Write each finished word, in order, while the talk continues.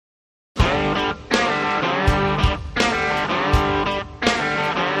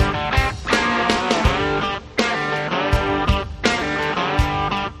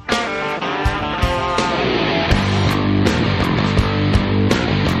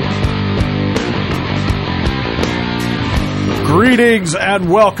Greetings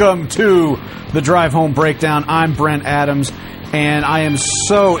and welcome to the Drive Home Breakdown. I'm Brent Adams, and I am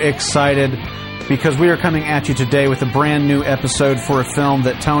so excited because we are coming at you today with a brand new episode for a film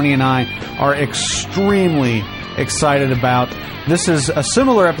that Tony and I are extremely excited about. This is a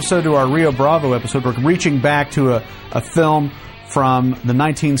similar episode to our Rio Bravo episode. We're reaching back to a film from the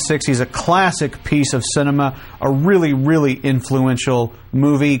 1960s, a classic piece of cinema, a really, really influential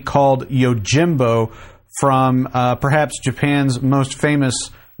movie called Yojimbo from perhaps Japan's most famous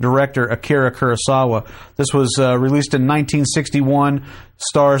director, Akira Kurosawa. This was released in 1961,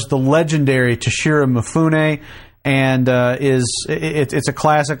 stars the legendary Toshiro Mifune, and it's a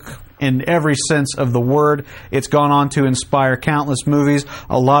classic in every sense of the word. It's gone on to inspire countless movies,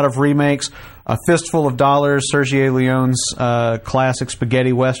 a lot of remakes. A Fistful of Dollars, Sergio Leone's classic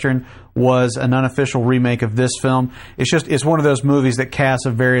spaghetti western, was an unofficial remake of this film. It's one of those movies that casts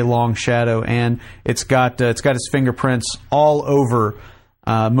a very long shadow, and it's got its fingerprints all over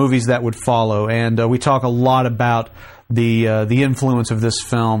movies that would follow. And we talk a lot about the influence of this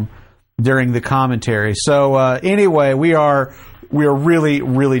film during the commentary. So anyway, we are really,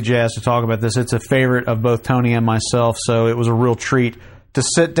 really jazzed to talk about this. It's a favorite of both Tony and myself, so it was a real treat to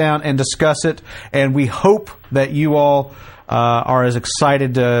sit down and discuss it, and we hope that you all are as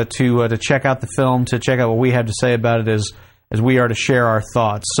excited to check out the film, to check out what we have to say about it as we are to share our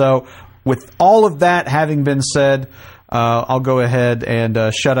thoughts. So, with all of that having been said, I'll go ahead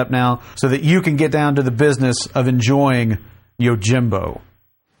and shut up now so that you can get down to the business of enjoying Yojimbo.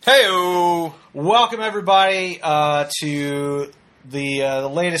 Hey-o! Welcome, everybody, to the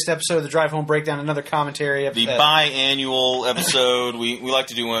latest episode of the Drive Home Breakdown, another commentary episode. The biannual episode. We like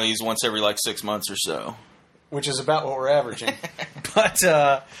to do one of these once every 6 months or so. Which is about what we're averaging. But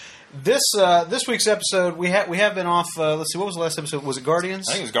this week's episode, we have been off, let's see, what was the last episode? Was it Guardians?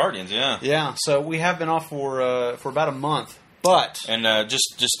 I think it was Guardians, yeah. Yeah, so we have been off for about a month. But And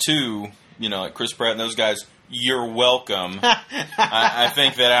just to, like Chris Pratt and those guys, you're welcome. I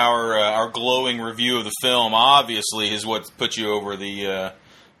think that our glowing review of the film obviously is what put you over the.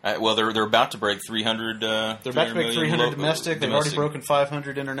 They're about to break 300. They're about to break 300 domestic. They've already broken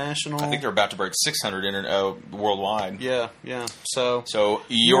 500 international. I think they're about to break 600 worldwide. Yeah. So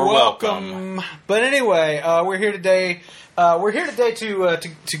you're welcome. But anyway, we're here today. We're here today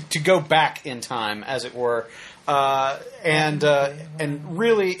to go back in time, as it were, and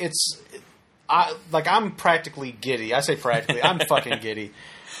really it's. I'm practically giddy. I say practically. I'm fucking giddy.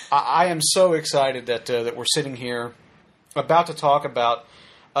 I am so excited that we're sitting here about to talk about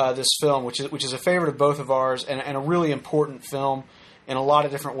this film, which is a favorite of both of ours, and a really important film in a lot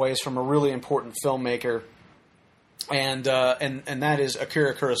of different ways from a really important filmmaker, and that is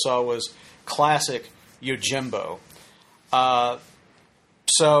Akira Kurosawa's classic Yojimbo.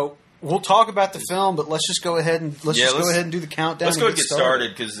 So. We'll talk about the film, but let's just go ahead and go ahead and do the countdown. Let's go and get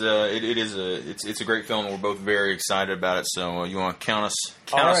started because it's a great film. And we're both very excited about it. So you want to count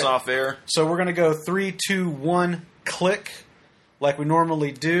us off there? So we're going to go 3, 2, 1, click, like we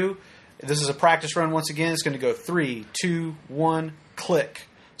normally do. This is a practice run once again. It's going to go 3, 2, 1, click.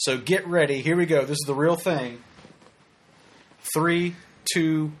 So get ready. Here we go. This is the real thing. 3,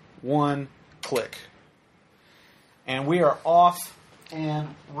 2, 1, click, and we are off.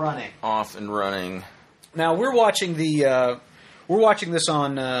 Off and running. Now we're watching this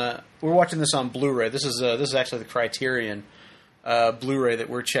on Blu-ray. This is actually the Criterion Blu-ray that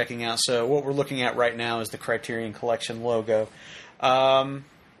we're checking out. So what we're looking at right now is the Criterion Collection logo.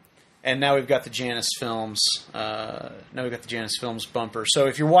 And now we've got the Janus Films. Bumper. So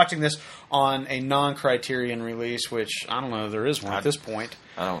if you're watching this on a non-Criterion release, which I don't know if there is one at this point.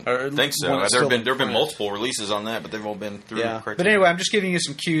 I don't think so. There have been multiple releases on that, but they've all been through Criterion. But anyway, I'm just giving you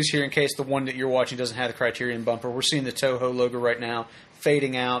some cues here in case the one that you're watching doesn't have the Criterion bumper. We're seeing the Toho logo right now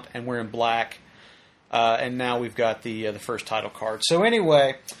fading out, and we're in black. And now we've got the first title card. So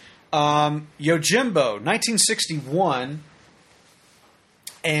anyway, Yojimbo, 1961.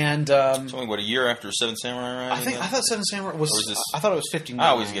 And it's only a year after Seven Samurai, right? I thought Seven Samurai was. I thought it was 59. I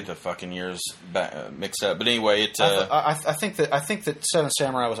always get the fucking years mixed up. But anyway, I think that Seven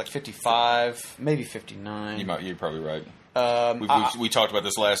Samurai was 55, maybe 59. You're probably right. We talked about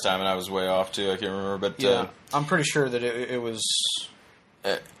this last time, and I was way off too. I can't remember, but yeah, I'm pretty sure that it was.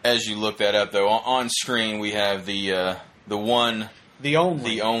 As you look that up, though, on screen we have the one, the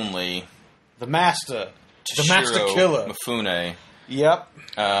only, the master, Toshiro the master killer, Mifune. Yep.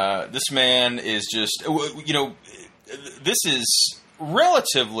 This man is just, this is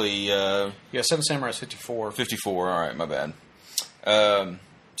relatively... Seven Samurai is 54. 54, all right, my bad. So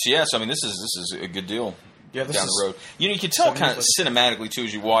this is a good deal. Yeah, this down is the road. You can tell kind of cinematically too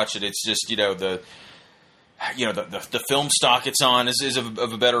as you watch it. It's just the film stock it's on is of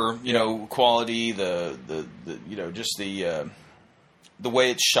a better quality. The just the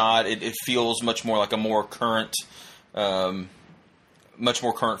way it's shot, it feels much more like a more current film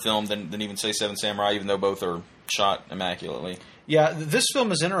than even say Seven Samurai, even though both are shot immaculately. Yeah, this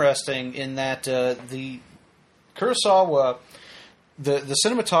film is interesting in that the Kurosawa, the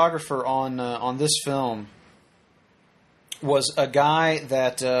cinematographer on this film, was a guy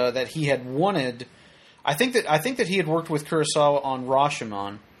that he had wanted. I think that he had worked with Kurosawa on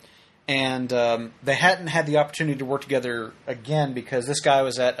Rashomon, and they hadn't had the opportunity to work together again because this guy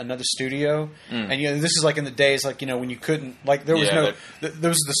was at another studio, and this is like in the days when you couldn't there was there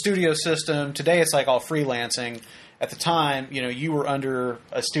was the studio system. Today it's like all freelancing. At the time, you were under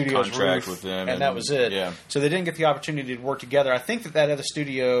a studio's contract roof, with them, and that was it. Yeah. So they didn't get the opportunity to work together. I think that other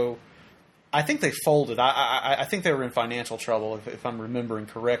studio, I think they folded. I think they were in financial trouble, if I'm remembering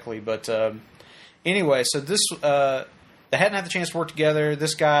correctly. But anyway, so this they hadn't had the chance to work together.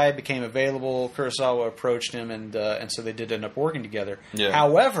 This guy became available. Kurosawa approached him, and so they did end up working together. Yeah.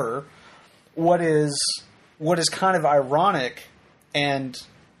 However, what is kind of ironic, and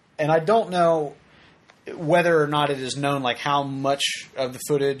I don't know whether or not it is known, like how much of the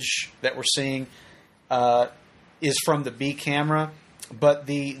footage that we're seeing is from the B camera, but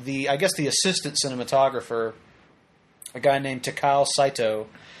the I guess the assistant cinematographer, a guy named Takao Saito,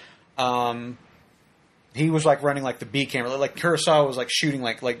 he was like running like the B camera. Like Kurosawa was like shooting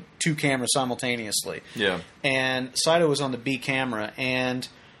like two cameras simultaneously. Yeah, and Saito was on the B camera, and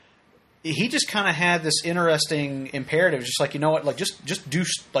he just kind of had this interesting imperative, just like, what, just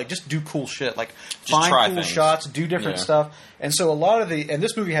do cool shit, like just find cool things. Shots, do different stuff. And so a lot of and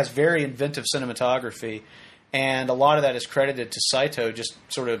this movie has very inventive cinematography, and a lot of that is credited to Saito just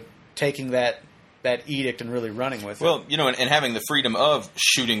sort of taking that edict and really running with it. Well, and having the freedom of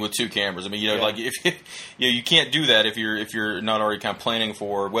shooting with two cameras. I mean, like if you can't do that if you're not already kind of planning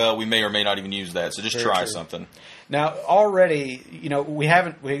for, well, we may or may not even use that. So just Very try true. something. Now, already, we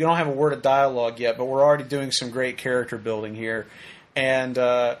don't have a word of dialogue yet, but we're already doing some great character building here, and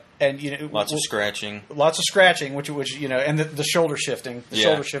lots of scratching, which and the shoulder shifting. The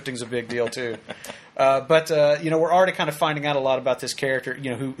shoulder shifting is a big deal too. But we're already kind of finding out a lot about this character,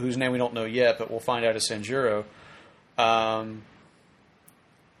 whose name we don't know yet, but we'll find out as Sanjuro.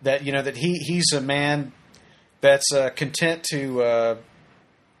 That he's a man that's content to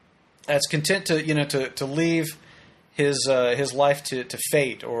leave his life to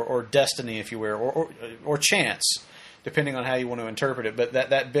fate or destiny, if you will, or chance, depending on how you want to interpret it. But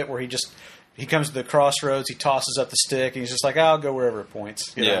that bit where he comes to the crossroads, he tosses up the stick, and he's just like, I'll go wherever it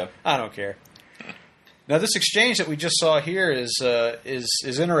points. I don't care. Now, this exchange that we just saw here is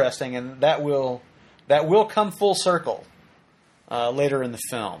interesting, and that will come full circle later in the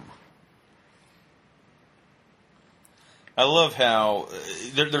film. I love how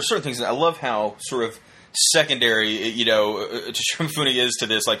there's certain things that I love how sort of secondary, Mifune is to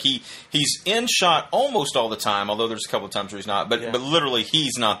this. Like he's in shot almost all the time, although there's a couple of times where he's not. But literally,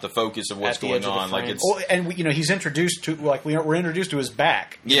 he's not the focus of what's going on. Like it's he's introduced to we're introduced to his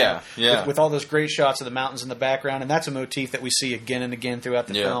back. With all those great shots of the mountains in the background, and that's a motif that we see again and again throughout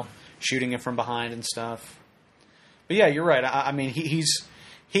the film, shooting it from behind and stuff. But yeah, you're right. I mean,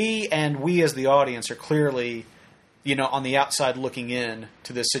 he and we as the audience are clearly, on the outside looking in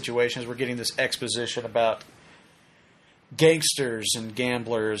to this situation as we're getting this exposition about gangsters and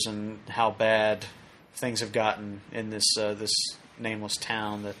gamblers and how bad things have gotten in this nameless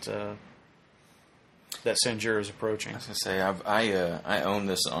town that Sanjuro is approaching. I was gonna say I own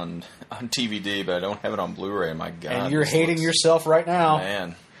this on DVD, but I don't have it on Blu-ray. My God, and you're hating yourself right now,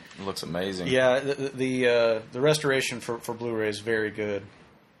 man. It looks amazing. Yeah, the restoration for Blu-ray is very good.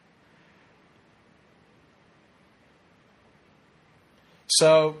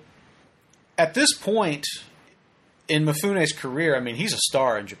 So, at this point in Mifune's career, I mean, he's a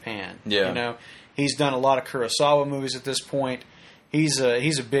star in Japan. Yeah. He's done a lot of Kurosawa movies at this point. He's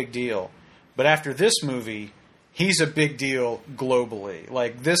a big deal. But after this movie, he's a big deal globally.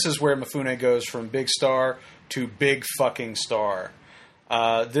 Like, this is where Mifune goes from big star to big fucking star.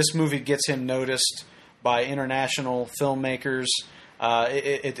 This movie gets him noticed by international filmmakers.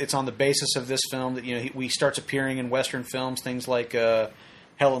 It's on the basis of this film that he starts appearing in Western films, things like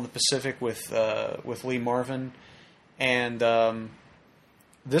Hell in the Pacific with Lee Marvin, and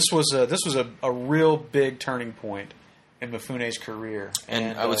this was a real big turning point in Mifune's career.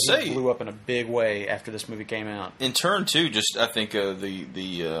 And I would say he blew up in a big way after this movie came out. In turn, too, just I think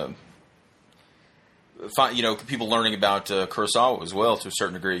people learning about Kurosawa as well to a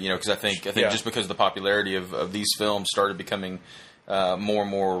certain degree. Because I think just because of the popularity of these films started becoming more and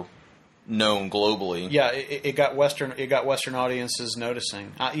more known globally. Yeah, it got Western audiences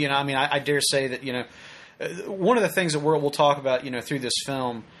noticing. I dare say that one of the things that we'll talk about through this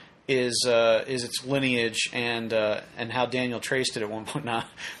film is its lineage and how Daniel traced it at one point. Nah,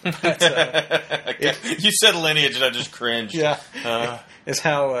 you said lineage, and I just cringed. Yeah,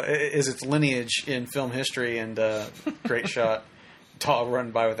 is its lineage in film history, and great shot, dog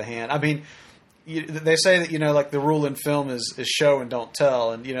running by with a hand. I mean, they say that like the rule in film is show and don't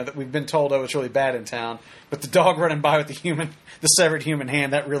tell, and that we've been told it's really bad in town, but the dog running by with the severed human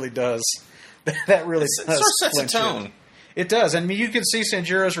hand, that really does. That really sort of sets a tone. It does. I mean, you can see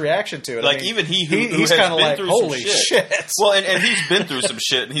Sanjuro's reaction to it. Like, I mean, even he's kind of been like, through holy some shit. shit. Well, and he's been through some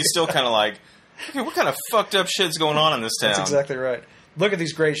shit, and he's still kind of like, okay, what kind of fucked up shit's going on in this town? That's exactly right. Look at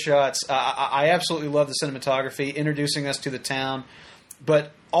these great shots. I absolutely love the cinematography, introducing us to the town,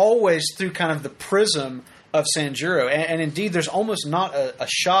 but always through kind of the prism of Sanjuro. And indeed, there's almost not a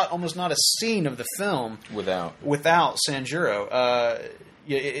shot, almost not a scene of the film without Sanjuro.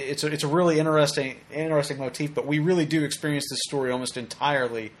 It's a really interesting motif, but we really do experience this story almost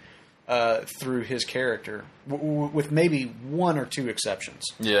entirely through his character, with maybe one or two exceptions.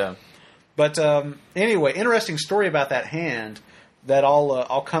 Yeah. But anyway, interesting story about that hand that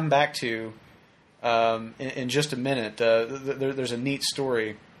I'll come back to in just a minute. There's a neat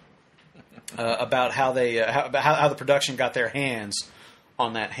story about how how the production got their hands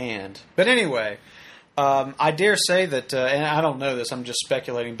on that hand. But anyway. I dare say that, and I don't know this, I'm just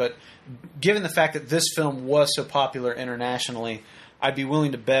speculating, but given the fact that this film was so popular internationally, I'd be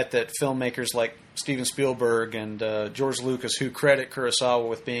willing to bet that filmmakers like Steven Spielberg and George Lucas, who credit Kurosawa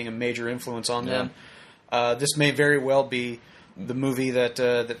with being a major influence on them, this may very well be the movie that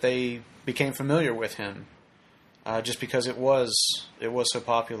they became familiar with him, just because it was so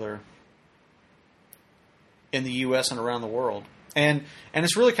popular in the U.S. and around the world. And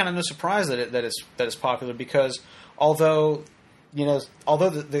it's really kind of no surprise that it's popular, because although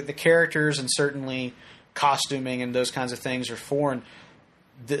the characters and certainly costuming and those kinds of things are foreign,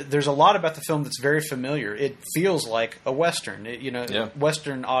 there's a lot about the film that's very familiar. It feels like a Western.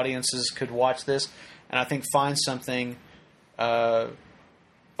 Western audiences could watch this and I think find something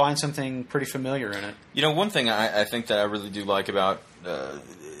pretty familiar in it. One thing I think that I really do like about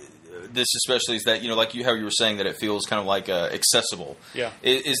this especially is that, like how you were saying that it feels kind of like accessible. Yeah.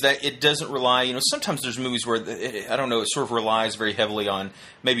 Is that it doesn't rely, sometimes there's movies where, I don't know, it sort of relies very heavily on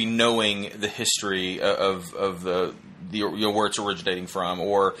maybe knowing the history of the where it's originating from,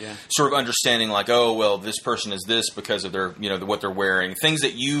 or sort of understanding like, oh, well, this person is this because of their, what they're wearing. Things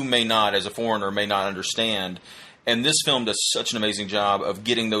that you may not, as a foreigner, may not understand. And this film does such an amazing job of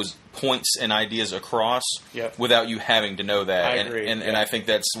getting those points and ideas across without you having to know that. I agree. And I think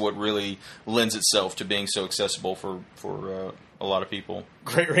that's what really lends itself to being so accessible for a lot of people.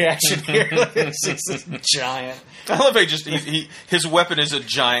 Great reaction here. He's giant. I love how his weapon is a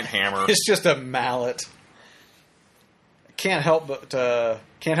giant hammer. It's just a mallet. Can't help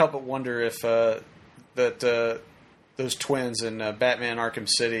but wonder if those twins in Batman Arkham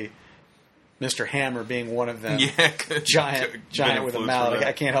City, Mr. Hammer being one of them, giant with a mallet.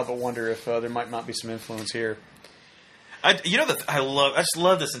 I can't help but wonder if there might not be some influence here. I just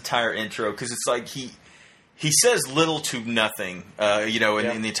love this entire intro, because it's like he says little to nothing,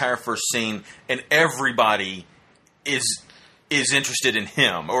 in the entire first scene, and everybody is interested in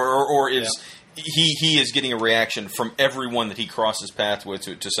him, or is he is getting a reaction from everyone that he crosses paths with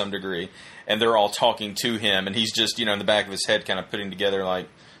to some degree, and they're all talking to him, and he's just in the back of his head kind of putting together like,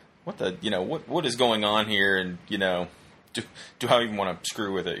 what the, what is going on here? And, do I even want to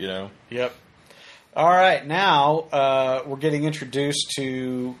screw with it, Yep. All right. Now, we're getting introduced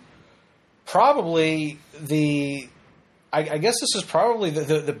to probably I guess this is probably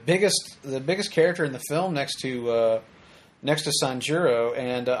the biggest character in the film next to Sanjuro.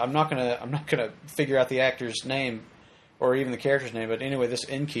 And I'm not gonna figure out the actor's name or even the character's name. But anyway, this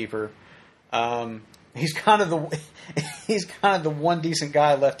innkeeper, he's kind of the one decent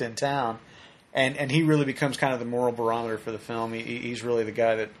guy left in town, and he really becomes kind of the moral barometer for the film. He's really the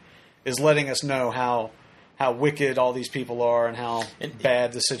guy that is letting us know how wicked all these people are and how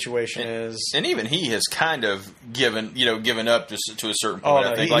bad the situation is. And even he has kind of given up just to a certain point.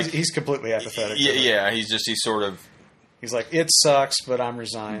 I think he's completely apathetic. Yeah, he's like, it sucks, but I'm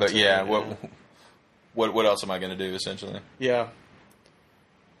resigned. But what else am I going to do, essentially? Yeah.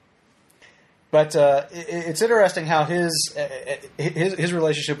 But it's interesting how his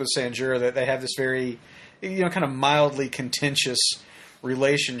relationship with Sanjuro, that they have this very, kind of mildly contentious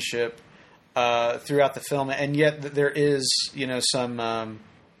relationship throughout the film, and yet there is, some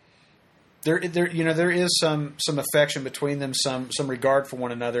there is some affection between them, some regard for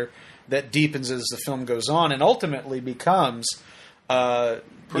one another that deepens as the film goes on, and ultimately becomes the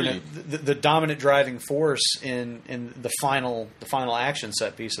dominant driving force in the final action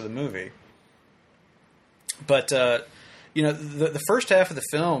set piece of the movie. But the first half of the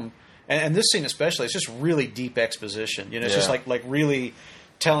film, and this scene especially, it's just really deep exposition. It's just like really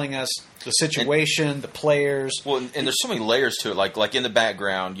telling us the situation, the players. Well, and there's so many layers to it. Like in the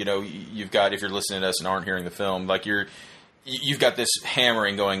background, you've got, if you're listening to us and aren't hearing the film, like you've got this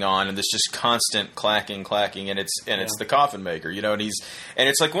hammering going on and this just constant clacking, and it's the coffin maker, and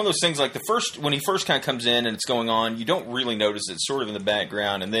it's like one of those things, like when he first kind of comes in and it's going on, you don't really notice it's sort of in the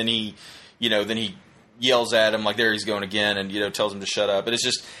background, and then he yells at him, like, there he's going again, and tells him to shut up. And it's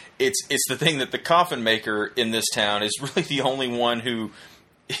just it's the thing that the coffin maker in this town is really the only one who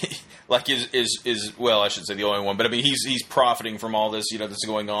like is well, I shouldn't say the only one, but I mean he's profiting from all this that's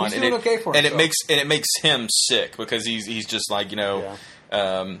going on. He's doing okay for himself. It makes him sick because he's just like taking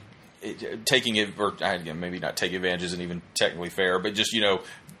it, or maybe not taking advantage isn't even technically fair, but just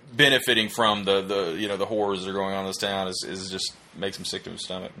benefiting from the horrors that are going on in this town is just makes him sick to his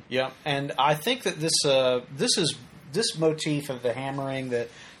stomach. Yeah, and I think that this motif of the hammering, the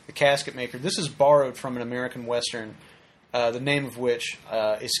casket maker, this is borrowed from an American Western, the name of which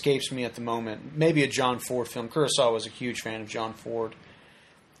escapes me at the moment. Maybe a John Ford film. Kurosawa was a huge fan of John Ford,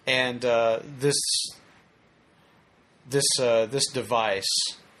 and this device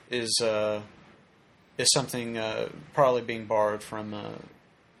is something probably being borrowed from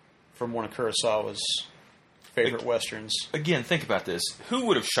one of Kurosawa's favorite westerns. Again, think about this. Who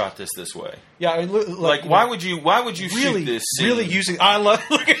would have shot this way? Yeah, I mean, like why would you really, shoot this scene? Really using? I love.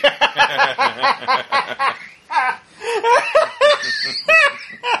 Look at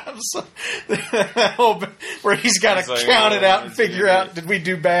where he's got to count it out and figure out, did we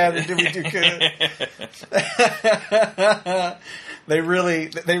do bad or did we do good? They really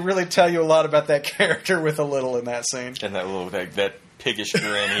tell you a lot about that character with a little in that scene. And that piggish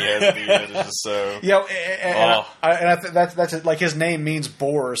grin he has at the end is just so... I think that's like his name means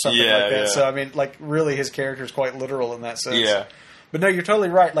boar or something like that. Yeah. So, I mean, like, really his character is quite literal in that sense. Yeah. But no, you're totally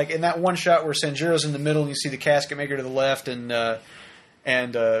right. Like, in that one shot where Sanjiro's in the middle and you see the casket maker to the left and I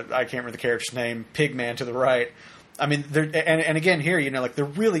can't remember the character's name, Pigman to the right. I mean, and again here, like, they're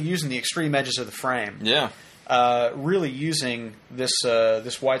really using the extreme edges of the frame. Yeah. Really using this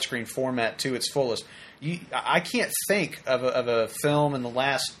widescreen format to its fullest. I can't think of a film in the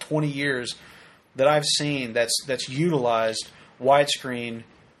last 20 years that I've seen that's utilized widescreen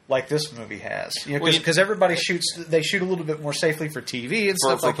like this movie has. Because everybody shoot a little bit more safely for TV and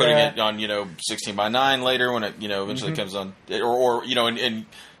stuff like that. For putting it on 16:9 later when it eventually comes on, or in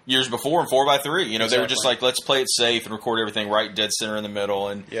years before in 4:3. Exactly. They were just like, let's play it safe and record everything right dead center in the middle,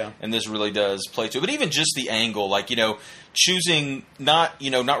 and this really does play to it. But even just the angle, like choosing not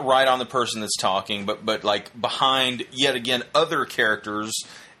right on the person that's talking, but like behind yet again other characters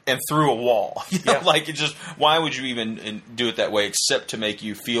and through a wall. Like, it just, why would you even do it that way except to make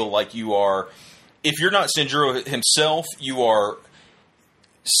you feel like you are, if you're not Sanjuro himself, you are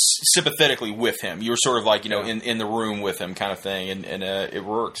sympathetically with him. You're sort of like in the room with him, kind of thing, and it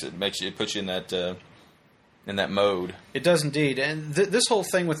works. It puts you in that mode. It does indeed. And this whole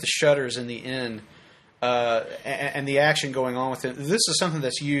thing with the shutters in the inn and the action going on with it, this is something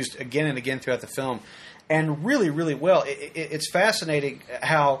that's used again and again throughout the film, and really, really well. It's fascinating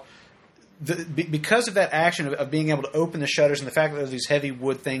how because of that action of being able to open the shutters and the fact that there's these heavy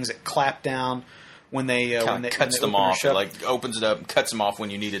wood things that clap down when they cuts them off, it like opens it up and cuts them off when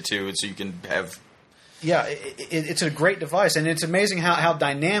you need it to, and so you can have. Yeah, it's a great device, and it's amazing how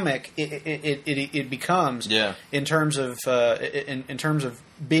dynamic it becomes. Yeah. In terms of in terms of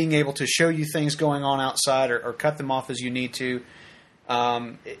being able to show you things going on outside or cut them off as you need to.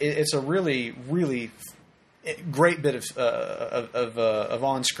 It's a really, really great bit of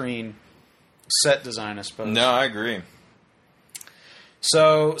on-screen set design, I suppose. No, I agree.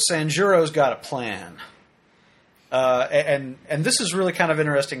 So Sanjuro's got a plan, and this is really kind of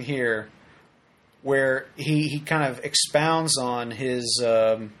interesting here, where he kind of expounds on his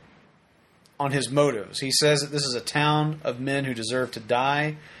motives. He says that this is a town of men who deserve to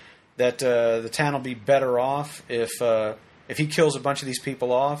die. That the town will be better off if he kills a bunch of these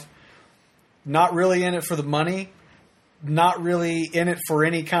people off. Not really in it for the money. Not really in it for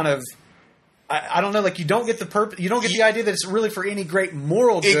any kind of. I don't know. Like, you don't get the purpose. You don't get the idea that it's really for any great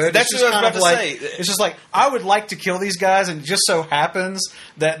moral good. That's what I was about to say. It's just like, I would like to kill these guys, and it just so happens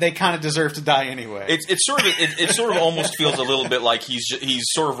that they kind of deserve to die anyway. It sort of almost feels a little bit like he's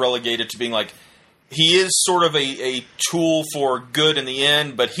sort of relegated to being like, he is sort of a tool for good in the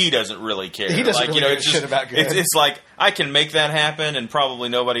end, but he doesn't really care. He doesn't really give a shit about good. It's like, I can make that happen, and probably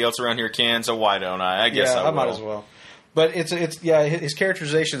nobody else around here can, so why don't I? I guess I will. might as well. But it's his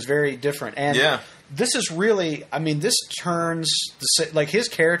characterization is very different, and this is really, I mean, this turns his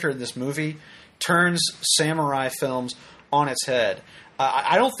character in this movie turns samurai films on its head.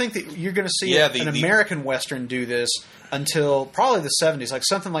 I don't think that you're going to see an American Western do this until probably the 70s, like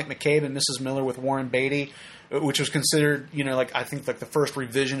something like McCabe and Mrs. Miller with Warren Beatty, which was considered, I think like the first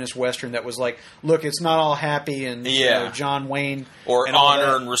revisionist Western that was like, look, it's not all happy and John Wayne or and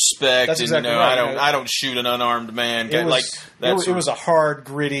honor and respect. That's exactly and right. I don't shoot an unarmed man. It was a hard,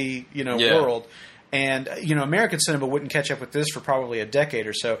 gritty, world. And, American cinema wouldn't catch up with this for probably a decade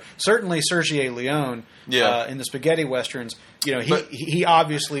or so. Certainly Sergei Leone in the spaghetti westerns, he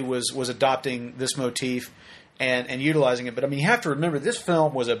obviously was adopting this motif and utilizing it. But, I mean, you have to remember this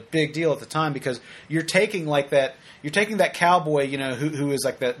film was a big deal at the time because you're taking that cowboy, who is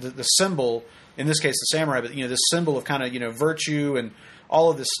like the symbol, in this case the samurai, but, this symbol of kind of, virtue and all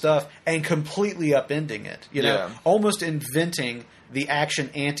of this stuff, and completely upending it, almost inventing the action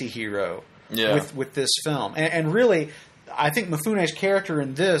anti-hero. With this film. And really, I think Mifune's character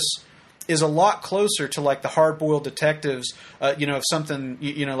in this is a lot closer to like the hard-boiled detectives, of something,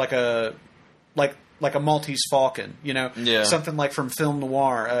 like a Maltese Falcon, something like from film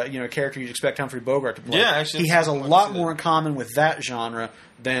noir, a character you'd expect Humphrey Bogart to play. Yeah, actually, he has a lot more in common with that genre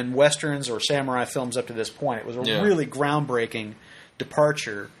than westerns or samurai films up to this point. It was a really groundbreaking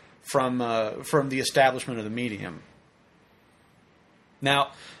departure from the establishment of the medium.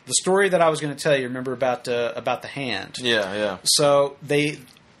 Now, the story that I was going to tell you, remember about the hand? Yeah. So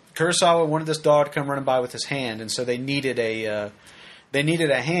Kurosawa wanted this dog to come running by with his hand, and so they needed a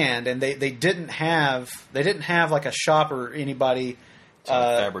hand, and they didn't have like a shop or anybody to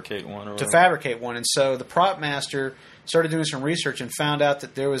fabricate one, and so the prop master started doing some research and found out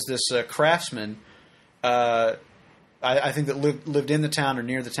that there was this craftsman. I think that lived in the town or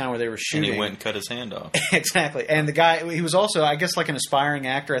near the town where they were shooting. And he went and cut his hand off. Exactly. And the guy, he was also, I guess, like an aspiring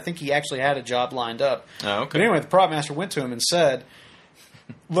actor. I think he actually had a job lined up. Oh, okay. But anyway, the prop master went to him and said,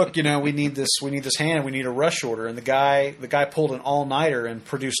 look, we need this hand and we need a rush order. And the guy pulled an all-nighter and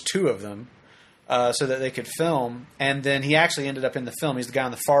produced 2 of them so that they could film. And then he actually ended up in the film. He's the guy on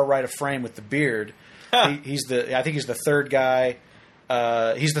the far right of frame with the beard. I think he's the third guy.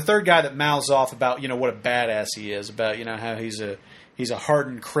 He's the third guy that mouths off about what a badass he is, about how he's a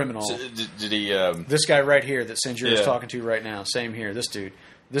hardened criminal. So, did he? This guy right here that Sanjiro is talking to right now, same here. This dude,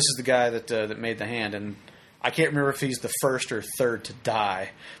 this is the guy that made the hand, and I can't remember if he's the first or third to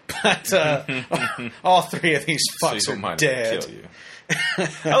die, but all 3 of these fucks are dead. Kill you.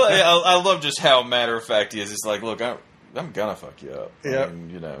 I love just how matter of fact he is. It's like, look, I'm gonna fuck you up. Yep. I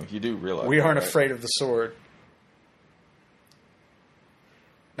mean, you do realize we aren't right? afraid of the sword.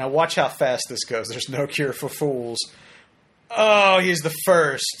 Now watch how fast this goes. There's no cure for fools. Oh, he's the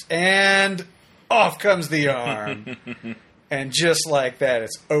first. And off comes the arm. And just like that,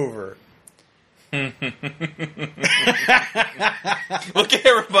 it's over. Look at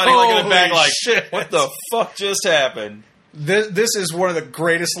everybody looking at the back like, shit. What the fuck just happened? This is one of the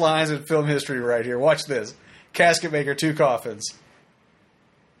greatest lines in film history right here. Watch this. Casket maker, 2 coffins.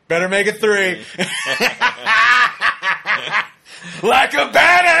 Better make it 3. Like a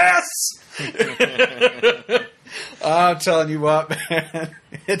badass! I'm telling you what, man.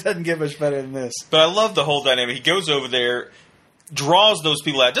 It doesn't get much better than this. But I love the whole dynamic. He goes over there, draws those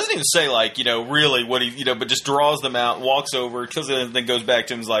people out. Doesn't even say, like, really what he, but just draws them out, walks over, kills it, and then goes back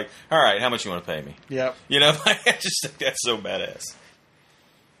to him and is like, all right, how much you want to pay me? Yep. I just think that's so badass.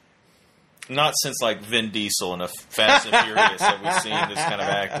 Not since, like, Vin Diesel in a Fast and Furious have we seen this kind of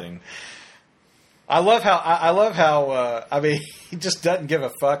acting. I love how I mean, he just doesn't give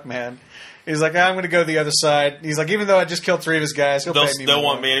a fuck, man. He's like, I'm going to go the other side. He's like, even though I just killed 3 of his guys, he'll pay me more. They'll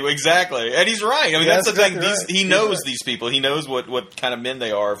want me anyway. Exactly. And he's right. I mean, that's the thing. Exactly right. He knows these people. He knows what kind of men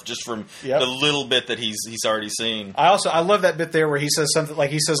they are just from the little bit that he's already seen. I love that bit there where he says something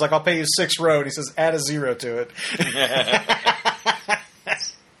like, I'll pay you 6 road. And he says, add a 0 to it.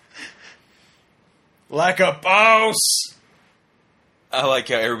 Like a boss. I like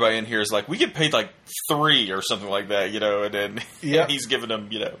how everybody in here is like, we get paid like 3 or something like that, and then he's giving them,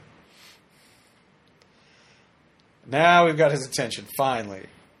 Now we've got his attention, finally.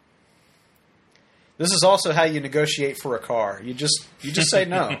 This is also how you negotiate for a car. You just say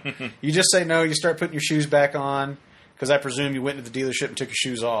no. You just say no, you start putting your shoes back on, because I presume you went to the dealership and took your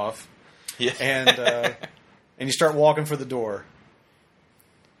shoes off. Yeah. And you start walking for the door.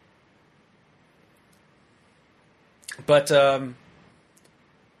 But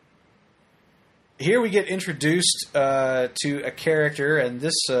here we get introduced to a character, and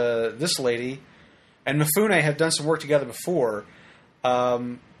this lady and Mifune have done some work together before.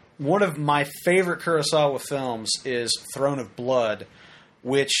 One of my favorite Kurosawa films is Throne of Blood,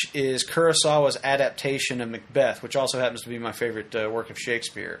 which is Kurosawa's adaptation of Macbeth, which also happens to be my favorite work of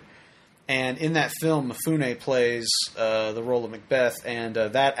Shakespeare. And in that film, Mifune plays the role of Macbeth, and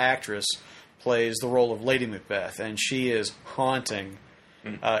that actress plays the role of Lady Macbeth, and she is haunting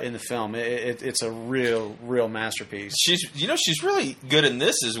in the film. It's a real masterpiece. She's really good in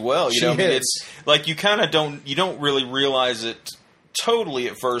this as well. You know, it's like you don't really realize it totally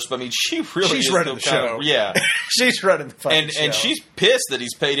at first, but I mean, she's running the show. Yeah, she's running the fucking show. And she's pissed that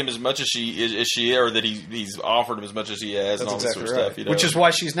he's paid him as much as she or that he's offered him as much as he has. That's and all exactly this sort of right. stuff. You know? Which is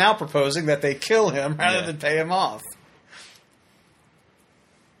why she's now proposing that they kill him rather than pay him off.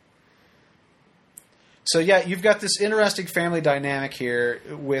 So yeah, you've got this interesting family dynamic here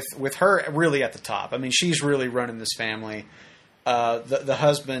with her really at the top. I mean, she's really running this family. The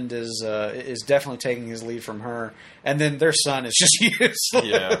husband is definitely taking his lead from her, and then their son is just useless.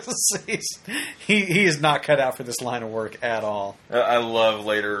 Yeah. He is not cut out for this line of work at all. I love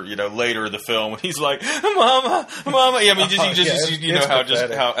later in the film when he's like, "Mama." I mean, you know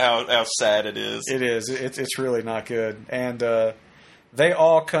how sad it is. It is. It's really not good, and they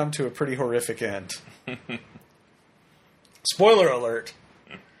all come to a pretty horrific end. Spoiler alert.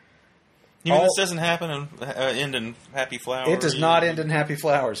 You mean this doesn't happen and end in Happy Flowers? It does not end in Happy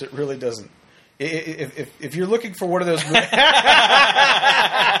Flowers. It really doesn't. If you're looking for one of those movies...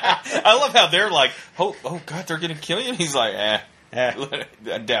 I love how they're like, oh God, they're going to kill you? And he's like, I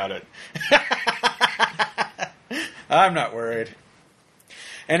doubt it. I'm not worried.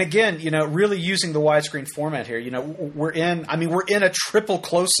 And again, really using the widescreen format here. We're in a triple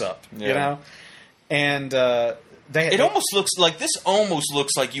close-up, and... It almost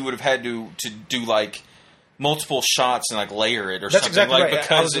looks like you would have had to do like multiple shots and like layer it or That's something. Exactly like right.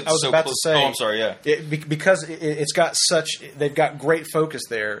 Because I was about close. to say. Oh, I'm sorry. Yeah. Because it's got they've got great focus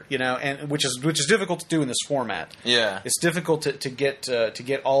there, and which is difficult to do in this format. Yeah. It's difficult to get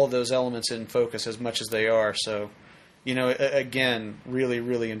all of those elements in focus as much as they are. So, again, really,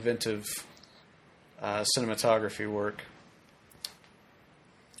 really inventive cinematography work.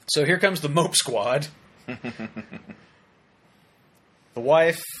 So here comes the Mope Squad. The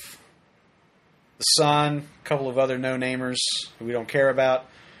wife, the son, a couple of other no-namers who we don't care about.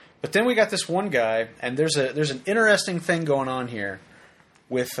 But then we got this one guy, and there's an interesting thing going on here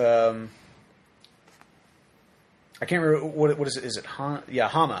with I can't remember what is it? Is it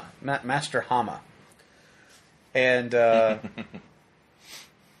Hama, Master Hama, and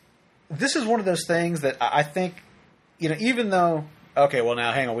this is one of those things that I think even though okay, well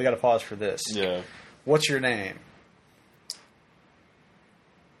now hang on, we got to pause for this. Yeah. What's your name?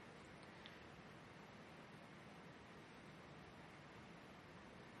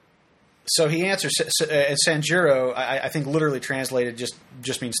 So he answers, and Sanjuro, I think literally translated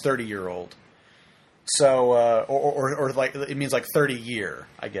just means 30-year-old. So, or like it means like 30-year,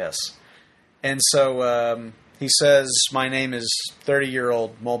 I guess. And so he says, "My name is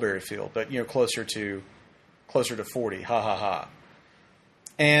 30-year-old Mulberry Field, but closer to 40." Ha ha ha.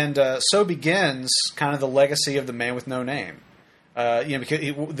 And so begins kind of the legacy of the man with no name.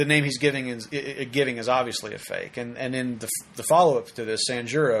 Because the name he's giving is obviously a fake. And in the follow-up to this,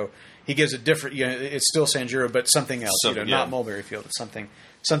 Sanjuro, he gives a different, it's still Sanjuro, but something else, not Mulberry Field. It's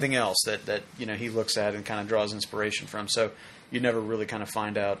something else that he looks at and kind of draws inspiration from. So you never really kind of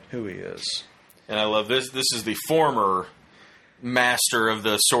find out who he is. And I love this. This is the former master of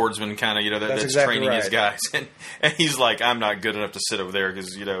the swordsman, kind of, that's exactly training his guys, and he's like, I'm not good enough to sit over there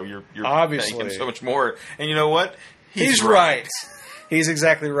because you're obviously paying him so much more. And you know what? He's right. He's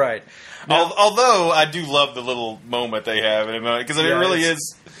exactly right. Now, although I do love the little moment they have in a moment because it really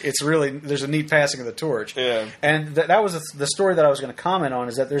is. It's really there's a neat passing of the torch. Yeah, and that was the story that I was going to comment on.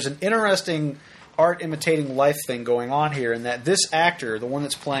 Is that there's an interesting art imitating life thing going on here, and that this actor, the one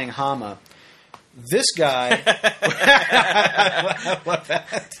that's playing Hama. This guy, I love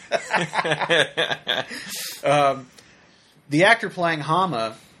that. The actor playing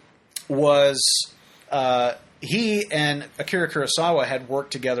Hama was he and Akira Kurosawa had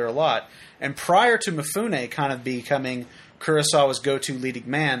worked together a lot, and prior to Mifune kind of becoming Kurosawa's go-to leading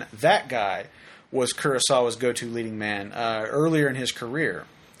man, that guy was Kurosawa's go-to leading man earlier in his career.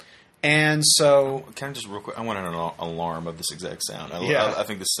 And so, can I just real quick? I want an alarm of this exact sound. I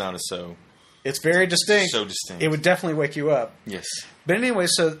think this sound is so. It's very distinct. So distinct. It would definitely wake you up. Yes. But anyway,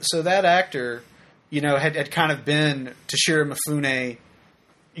 so that actor, had kind of been Toshiro Mifune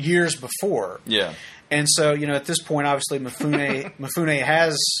years before. Yeah. And so, at this point, obviously, Mifune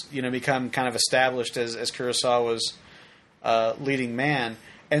has, become kind of established as Kurosawa's leading man.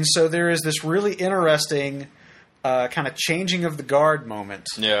 And so there is this really interesting kind of changing of the guard moment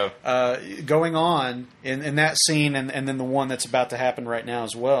going on in that scene and then the one that's about to happen right now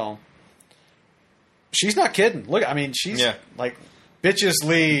as well. She's not kidding. Look, I mean, she's like, bitches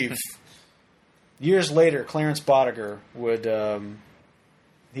leave. Years later, Clarence Bodiger would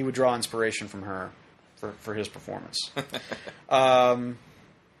draw inspiration from her for his performance. But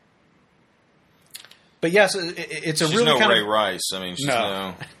yes, it's a she's really no kind Ray of Rice. I mean, she's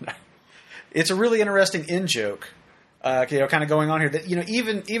no. It's a really interesting in joke, kind of going on here. That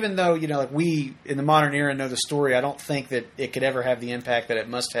even though like we in the modern era know the story, I don't think that it could ever have the impact that it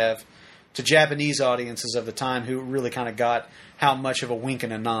must have to Japanese audiences of the time, who really kind of got how much of a wink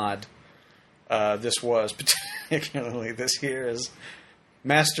and a nod this was, particularly this year, as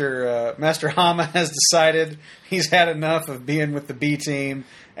Master Hama has decided he's had enough of being with the B team,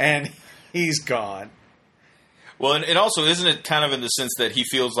 and he's gone. Well, and also, isn't it kind of in the sense that he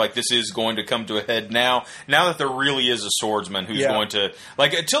feels like this is going to come to a head now that there really is a swordsman who's going to,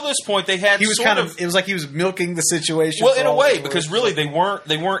 like, until this point they had it was like he was milking the situation. Well, in a way, because really they were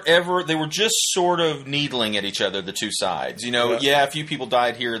just sort of needling at each other, the two sides. A few people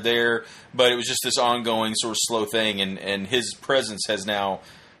died here or there, but it was just this ongoing sort of slow thing, and his presence has now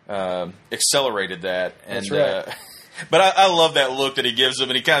accelerated that. And, that's right. But I love that look that he gives him,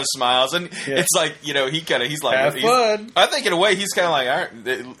 and he kind of smiles, and it's like, he's like, have fun. I think in a way he's kind of like, all right,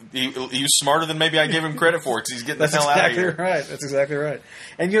 he was smarter than maybe I gave him credit for, because he's getting the hell out of here. That's exactly right.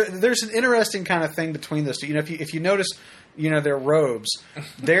 And there's an interesting kind of thing between those two. If you notice, their robes,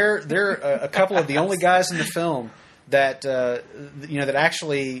 they're a couple of the only guys in the film that that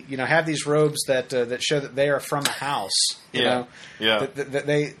actually have these robes that show that they are from a house. That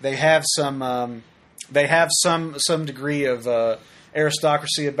they have some. They have some degree of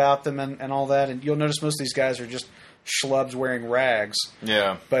aristocracy about them and all that. And you'll notice most of these guys are just schlubs wearing rags.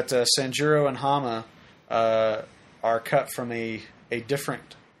 Yeah. But Sanjuro and Hama are cut from a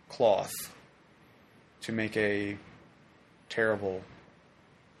different cloth to make a terrible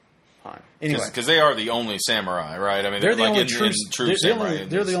pun. Anyway. Because they are the only samurai, right? I mean, they're the only true samurai.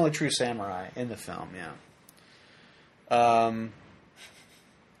 They're the only true samurai in the film, yeah.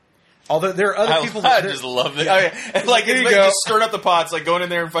 Although there are other people I just love it. Like, here you go. go. Just stirring up the pots, like going in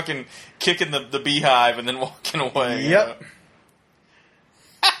there and fucking kicking the beehive and then walking away. Yep.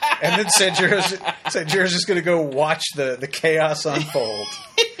 And then Sanjuro's just going to go watch the chaos unfold.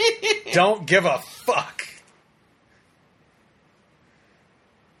 Don't give a fuck.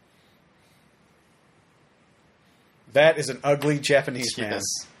 That is an ugly Japanese man. Yes.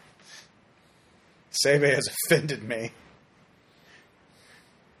 Seibe has offended me.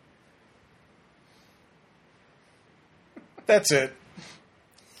 That's it.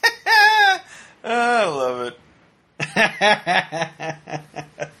 I love it.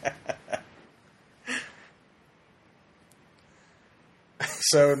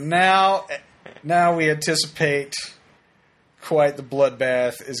 So now we anticipate quite the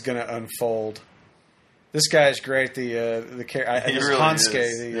bloodbath is going to unfold. This guy is great. The really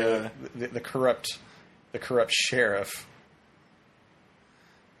Hansuke, the corrupt sheriff,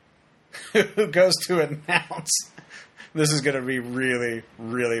 who goes to announce this is going to be really,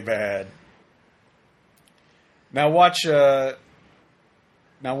 really bad. Now watch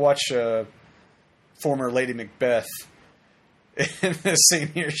former Lady Macbeth in this scene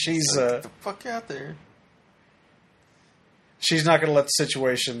here. She's get the fuck out there. She's not going to let the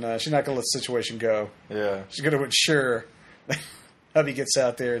situation. She's not going to let the situation go. Yeah, she's going to ensure that hubby gets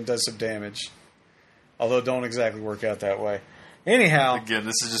out there and does some damage. Although it don't exactly work out that way. Anyhow, again,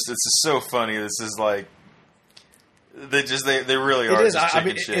 it's just so funny. This is like they really are. It is. Just I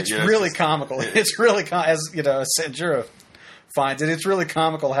mean, shit. it's really comical. It's really as Sanjuro finds it. It's really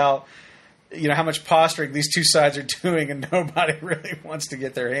comical how much posturing these two sides are doing, and nobody really wants to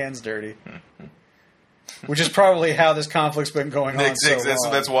get their hands dirty. Which is probably how this conflict's been going on so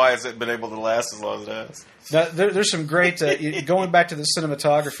long. That's why it's been able to last as long as it has. Now, there's some great, going back to the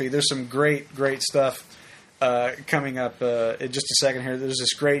cinematography, there's some great stuff coming up in just a second here. There's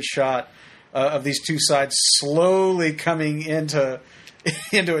this great shot of these two sides slowly coming into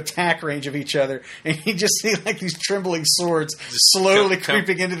attack range of each other, and you just see like these trembling swords just slowly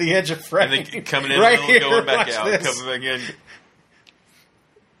creeping into the edge of frame. And then coming in right a little, going back watch out, this. coming back in.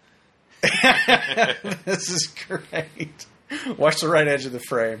 This is great. Watch the right edge of the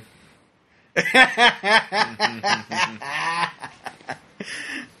frame.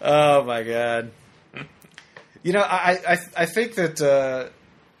 Oh my god! I think that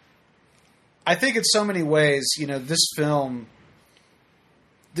I think in so many ways, this film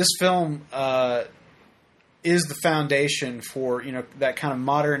is the foundation for, that kind of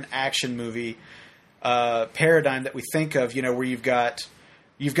modern action movie paradigm that we think of, where you've got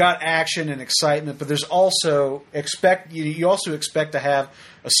action and excitement, but there's also you also expect to have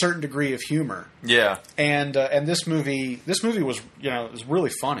a certain degree of humor. Yeah. And this movie was, was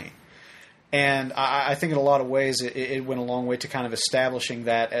really funny. And I think in a lot of ways it went a long way to kind of establishing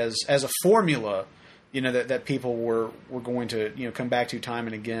that as a formula, that people were going to, come back to time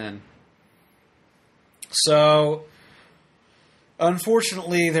and again. So,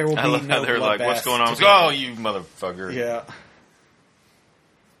 unfortunately, there will be no they're like, what's going on? Oh, you motherfucker. Yeah.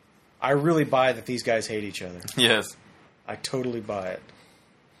 I really buy that these guys hate each other. Yes. I totally buy it.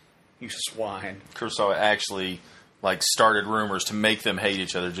 You swine. Kurosawa actually started rumors to make them hate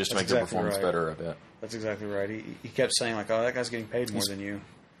each other just to make their performance better, I bet. That's exactly right. He kept saying, oh, that guy's getting paid more than you.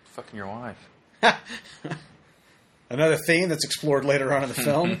 Fucking your wife. Another theme that's explored later on in the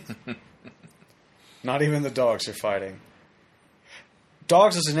film. Not even the dogs are fighting.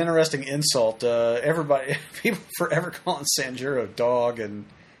 Dogs is an interesting insult. People forever calling Sanjuro dog, and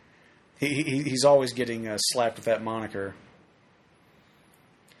he's always getting slapped with that moniker.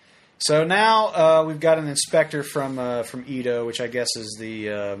 So now we've got an inspector from Edo, which I guess is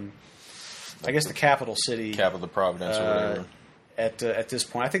the capital city. Capital of Providence or whatever. At this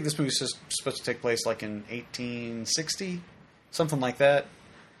point, I think this movie's supposed to take place in 1860, something like that.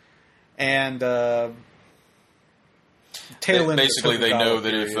 And basically, they know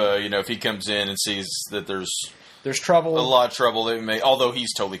that if he comes in and sees that there's trouble, a lot of trouble, they may. Although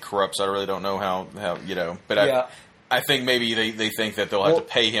he's totally corrupt, so I really don't know how But yeah. I think maybe they think that they'll have to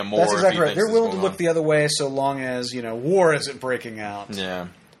pay him more. That's exactly if he right. They're willing to look the other way so long as war isn't breaking out. Yeah.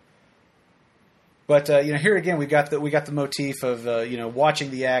 But here again we got the motif of watching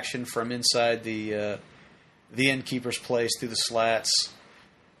the action from inside the innkeeper's place through the slats,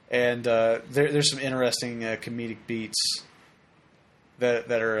 and there's some interesting comedic beats that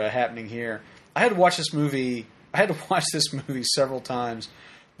are happening here. I had to watch this movie several times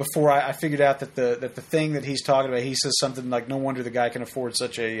before I figured out that the thing that he's talking about, he says something like, "No wonder the guy can afford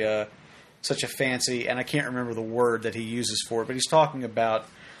such a fancy," and I can't remember the word that he uses for it, but he's talking about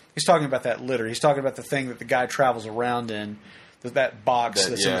that litter. He's talking about the thing that the guy travels around in, that box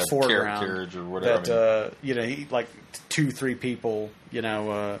that's in the foreground, carriage or whatever. That 2-3 people,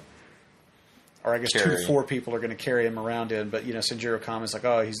 or I guess 2 to 4 people are going to carry him around in. But Sanjuro comments like,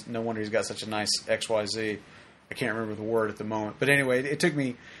 "Oh, no wonder he's got such a nice XYZ." I can't remember the word at the moment, but anyway, it took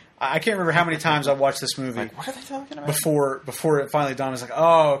me. I can't remember how many times I watched this movie. What are they talking about? Before it finally dawned, I was like,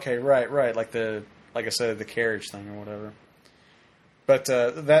 "Oh, okay, right." Like I said, the carriage thing or whatever. But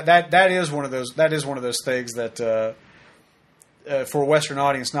that is one of those. That is one of those things that for a Western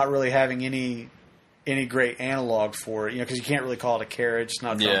audience, not really having any great analog for it, because you can't really call it a carriage. It's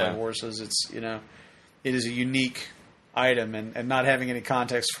not drawn by horses. It's it is a unique item, and not having any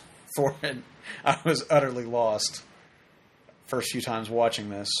context for it, I was utterly lost first few times watching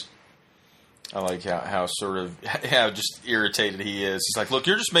this. I like how sort of just irritated he is. He's like, "Look,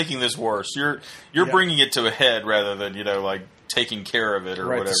 you're just making this worse. You're bringing it to a head rather than taking care of it or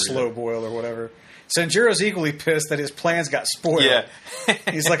whatever." The slow boil or whatever. Sanjuro's equally pissed that his plans got spoiled. Yeah.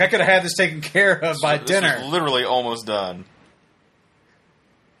 He's like, "I could have had this taken care of by dinner." This was literally almost done.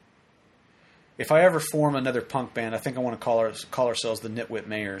 If I ever form another punk band, I think I want to call ourselves the Nitwit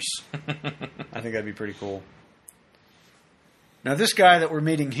Mayors. I think that'd be pretty cool. Now, this guy that we're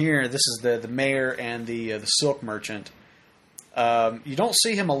meeting here, this is the mayor and the silk merchant. You don't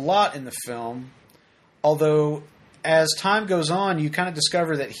see him a lot in the film, although as time goes on, you kind of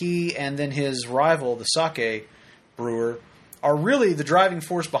discover that he and then his rival, the sake brewer, are really the driving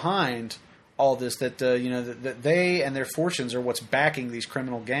force behind all this. That that they and their fortunes are what's backing these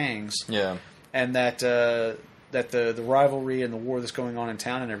criminal gangs. Yeah. And that the rivalry and the war that's going on in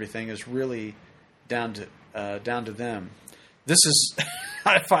town and everything is really down to them. This is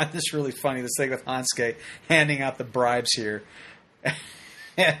I find this really funny. This thing with Hansuke handing out the bribes here.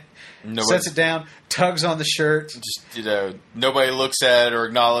 Sets it down, tugs on the shirt. Just nobody looks at it or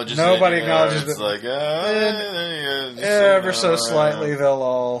acknowledges it. Nobody acknowledges it. It's like ever so slightly they'll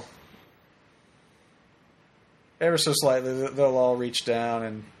all reach down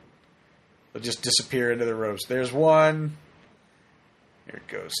and they'll just disappear into the ropes. There's one. Here it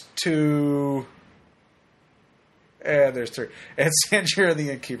goes. 2. And there's 3. And Sanjuro and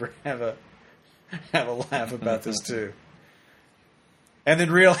the innkeeper have a laugh about this too. And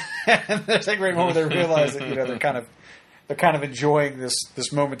then there's a great moment where they realize that they're kind of enjoying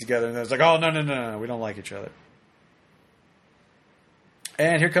this moment together, and it's like, oh no, we don't like each other.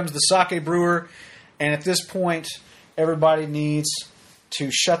 And here comes the sake brewer. And at this point, everybody needs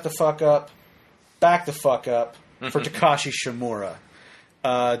to shut the fuck up, back the fuck up for Takashi Shimura.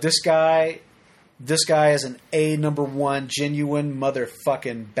 This guy is an #1 genuine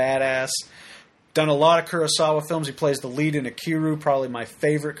motherfucking badass. Done a lot of Kurosawa films. He plays the lead in Akiru, probably my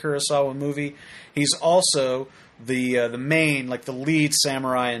favorite Kurosawa movie. He's also the main, like the lead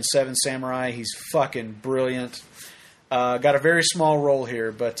samurai in Seven Samurai. He's fucking brilliant. Got a very small role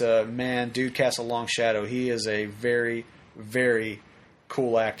here, but man, dude casts a long shadow. He is a very, very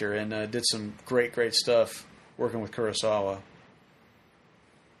cool actor and did some great, great stuff working with Kurosawa.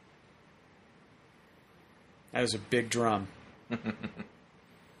 That was a big drum.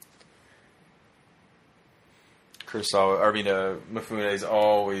 Mifune is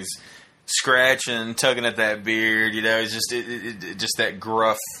always scratching, tugging at that beard. You know, it's just just that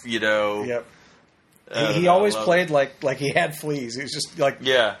gruff. You know. Yep. He always played like he had fleas. He was just like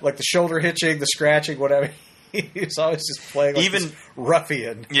the shoulder hitching, the scratching, whatever. He was always just playing like this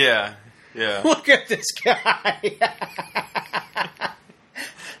ruffian. Yeah. Yeah. Look at this guy.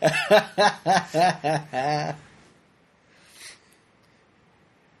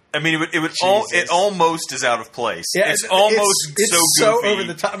 I mean, it almost is out of place. Yeah, it's almost so goofy. Over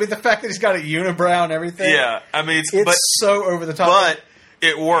the top. I mean, the fact that he's got a unibrow and everything. Yeah, I mean, it's so over the top. But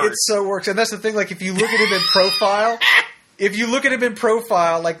it works. It so works, and that's the thing. Like, if you look at him in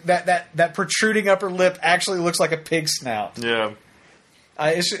profile, like that protruding upper lip actually looks like a pig snout. Yeah,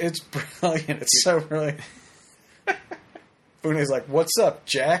 it's brilliant. It's so brilliant. Fune's like, "What's up,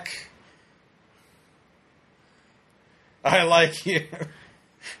 Jack? I like you."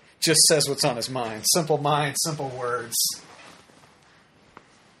 Just says what's on his mind. Simple mind, simple words.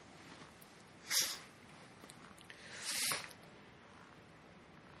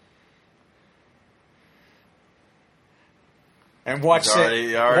 And watch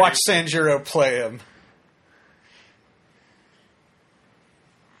Sanjuro play him.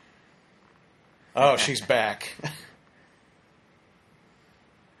 Oh, she's back.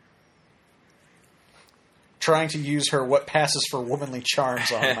 Trying to use her what passes for womanly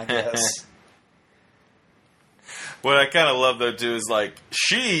charms on him, I guess. What I kind of love though too is like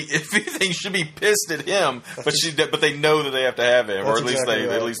if anything, should be pissed at him, but they know that they have to have him, or at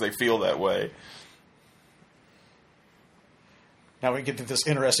least they feel that way. Now we get to this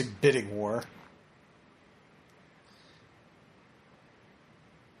interesting bidding war.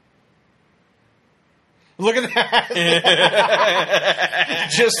 Look at that.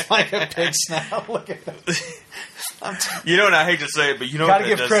 Just like a pig snout. Look at that. You know, and I hate to say it, but you know, gotta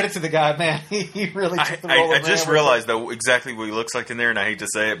give credit to the guy, man. He really took the role. I just realized though exactly what he looks like in there, and I hate to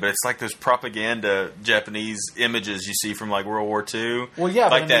say it, but it's like those propaganda Japanese images you see from like World War II. Well, yeah,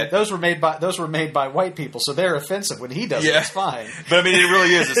 like but I mean, those were made by white people, so they're offensive. When he does it, it's fine. But I mean, it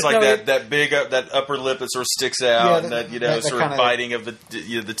really is. It's like that big that upper lip that sort of sticks out, and that sort of biting of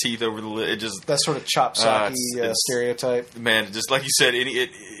the teeth over the lip. It just that sort of chop socky stereotype. Man, just like you said,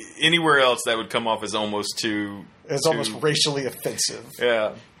 anywhere else that would come off as almost too. It's almost racially offensive.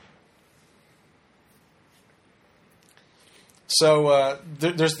 Yeah. So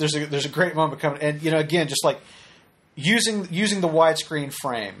there's a great moment coming, and you know, again, just like using the widescreen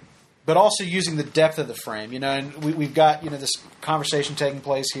frame, but also using the depth of the frame. You know, and we've got this conversation taking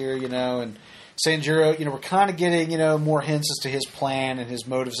place here. You know, and Sanjuro, we're kind of getting more hints as to his plan and his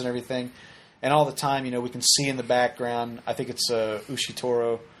motives and everything. And all the time, we can see in the background. I think it's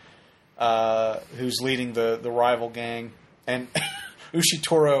Ushitoro. Who's leading the rival gang, and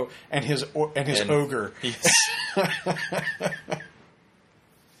Ushitoro and his ogre, yes.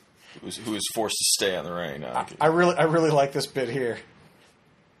 who is forced to stay on the ring. I really like this bit here.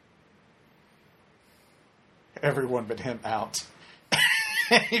 Everyone but him out.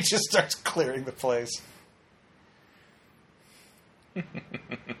 He just starts clearing the place. And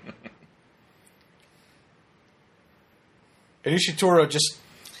Ushitoro just.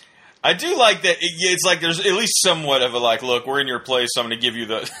 I do like that. It's like there's at least somewhat of a like, look, we're in your place, so I'm going to give you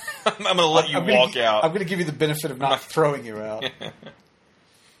the. I'm going to let you walk out. I'm going to give you the benefit of not throwing you out.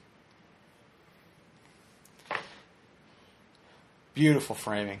 Beautiful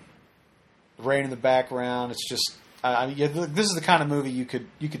framing, rain in the background. It's just, this is the kind of movie you could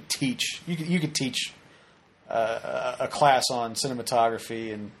teach. You could teach a class on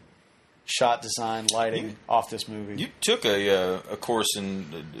cinematography and shot design, lighting off this movie. You took a course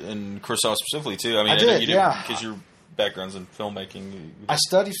in Kurosawa specifically too. I mean, I did, because your background's in filmmaking. I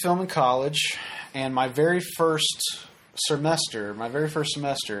studied film in college, and my very first semester,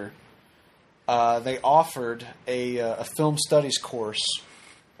 they offered a film studies course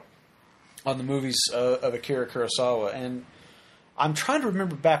on the movies of Akira Kurosawa, and I'm trying to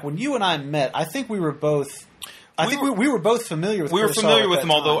remember back when you and I met. I think we were both. We were both familiar with. We were Kurosawa familiar with at that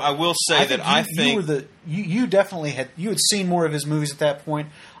him. Although time. I will say you definitely had seen more of his movies at that point.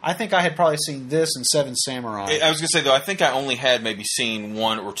 I think I had probably seen this and Seven Samurai. I was going to say though, I think I only had maybe seen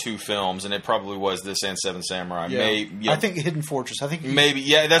 1 or 2 films, and it probably was this and Seven Samurai. Yeah. I think Hidden Fortress. I think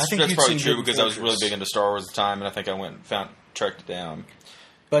that's probably true because I was Fortress. really big into Star Wars at the time, and I think I went and tracked it down.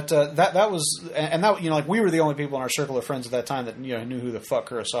 But that was, and that, like we were the only people in our circle of friends at that time that knew who the fuck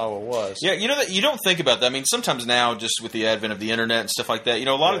Kurosawa was. Yeah, that you don't think about that. I mean, sometimes now, just with the advent of the internet and stuff like that,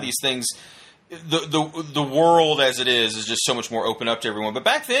 a lot of these things, the world as it is just so much more open up to everyone. But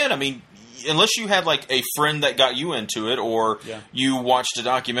back then, I mean, unless you had like a friend that got you into it, or you watched a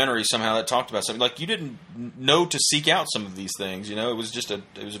documentary somehow that talked about something, like you didn't know to seek out some of these things. It was just it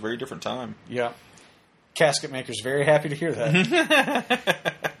was a very different time. Yeah. Casket makers very happy to hear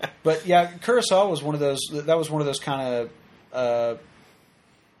that. But yeah, Kurosawa was one of those. That was one of those kind of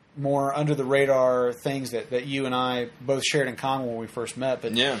more under the radar things that you and I both shared in common when we first met.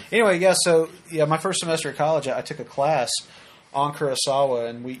 But anyway, so my first semester at college, I took a class on Kurosawa,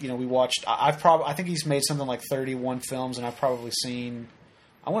 and we watched. I think he's made something like 31 films, and I've probably seen.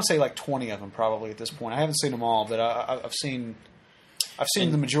 I want to say like 20 of them probably at this point. I haven't seen them all, but I've seen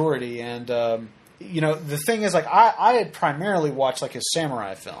the majority, and. The thing is, like, I had primarily watched, like, his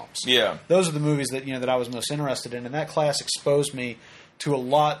samurai films. Yeah. Those are the movies that I was most interested in, and that class exposed me to a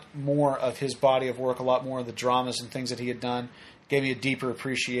lot more of his body of work, a lot more of the dramas and things that he had done, gave me a deeper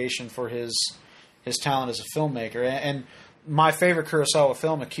appreciation for his talent as a filmmaker. And my favorite Kurosawa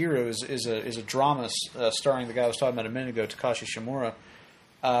film, Akira, is a drama starring the guy I was talking about a minute ago, Takashi Shimura.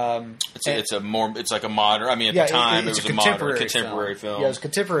 It's like a modern. I mean, at the time, it was a modern contemporary film. Yeah, it was a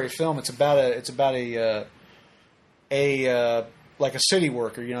contemporary film. It's about a like a city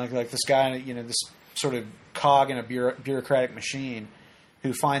worker. Like this guy. This sort of cog in a bureaucratic machine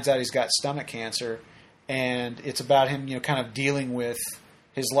who finds out he's got stomach cancer, and it's about him, kind of dealing with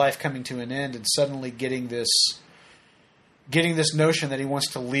his life coming to an end and suddenly getting this notion that he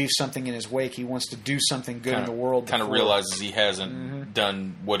wants to leave something in his wake. He wants to do something good in the world. Kind of realizes he hasn't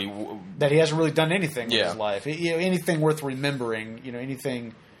done that he hasn't really done anything with his life. Anything worth remembering.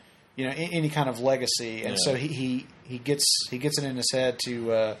 Anything. Any kind of legacy. And so he gets it in his head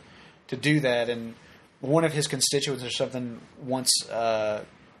to do that. And one of his constituents or something wants that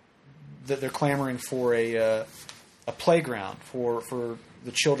they're clamoring for a playground for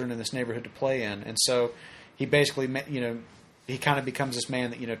the children in this neighborhood to play in. And so he basically he kind of becomes this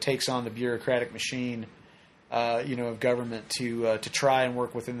man that takes on the bureaucratic machine, of government to try and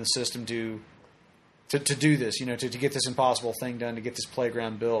work within the system to do this, to get this impossible thing done, to get this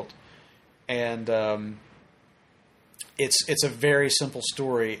playground built, and it's a very simple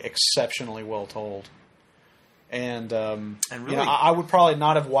story, exceptionally well told, and really, I would probably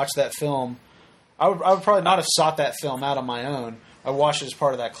not have watched that film. I would probably not have sought that film out on my own. I watched it as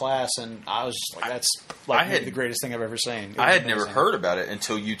part of that class, and I was just like, that's the greatest thing I've ever seen. I had never heard about it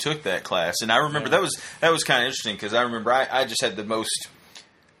until you took that class. And I remember that was kind of interesting because I remember I just had the most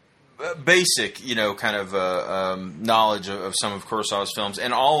basic, kind of knowledge of some of Kurosawa's films,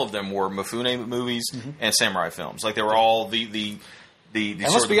 and all of them were Mifune movies and samurai films. Like they were all the and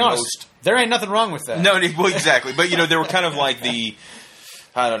let's be honest, there ain't nothing wrong with that. No, well, exactly. But they were kind of like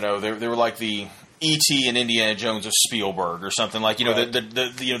I don't know, they were like the E.T. and Indiana Jones of Spielberg or something like right.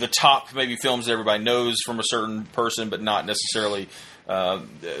 the top maybe films that everybody knows from a certain person, but not necessarily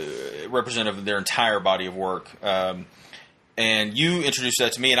representative of their entire body of work. And you introduced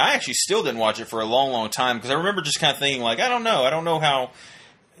that to me, and I actually still didn't watch it for a long, long time because I remember just kind of thinking like, I don't know how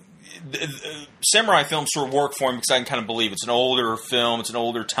samurai films sort of work for me because I can kind of believe it's an older film, it's an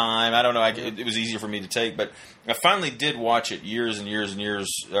older time. I don't know, it was easier for me to take, but I finally did watch it years and years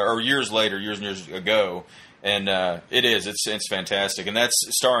ago, and it's fantastic, and that's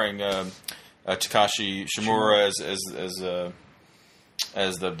starring Takashi Shimura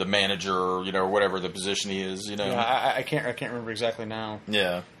as the manager, or whatever the position he is. Yeah, I can't remember exactly now.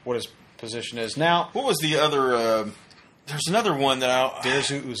 Yeah, what his position is now. What was the other? There's another one that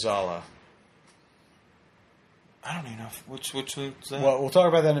Dezu Uzala. I don't even know which was that. Well, we'll talk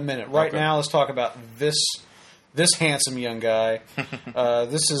about that in a minute. Right now, let's talk about this handsome young guy.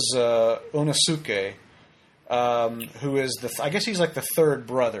 This is Onosuke, who is I guess he's like the third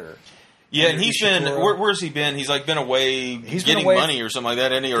brother. Yeah, and he's been where's he been? He's like been away getting money or something like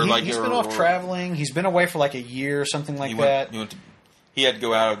that, isn't he? Or he's been off traveling. He's been away for like a year or something like that. He had to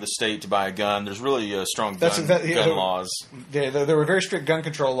go out of the state to buy a gun. There's really strong gun laws. There were very strict gun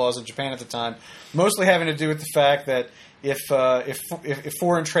control laws in Japan at the time, mostly having to do with the fact that if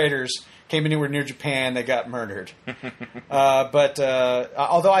foreign traders came anywhere near Japan, they got murdered. But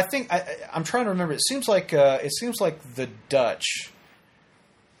although I think I'm trying to remember, it seems like the Dutch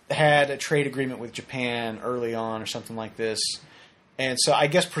had a trade agreement with Japan early on or something like this. And so I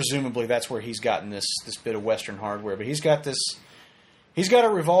guess presumably that's where he's gotten this bit of Western hardware. But he's got a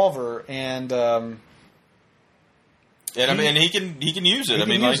revolver, and I mean, he can use it. I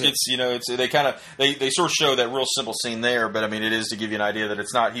mean, like it's they sort of show that real simple scene there, but I mean, it is to give you an idea that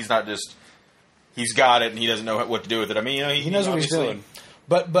he's not just he's got it and he doesn't know what to do with it. I mean, he knows what he's doing.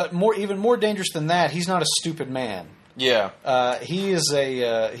 But even more dangerous than that, he's not a stupid man. Yeah, he is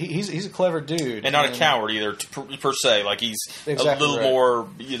he's a clever dude, and not a coward either per se. Like he's exactly a little more,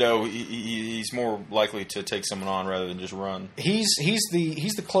 he's more likely to take someone on rather than just run. He's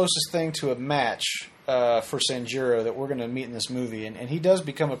the closest thing to a match for Sanjuro that we're going to meet in this movie, and he does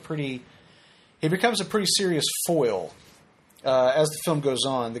become a pretty serious foil as the film goes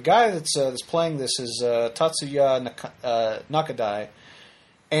on. The guy that's playing this is Tatsuya Nakadai,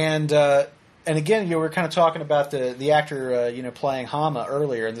 and again, we were kind of talking about the actor, playing Hama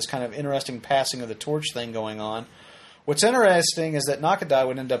earlier, and this kind of interesting passing of the torch thing going on. What's interesting is that Nakadai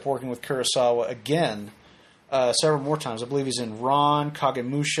would end up working with Kurosawa again several more times. I believe he's in Ron,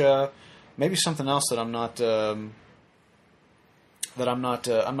 Kagemusha, maybe something else that I'm not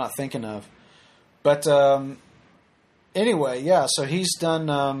thinking of. But anyway, yeah. So he's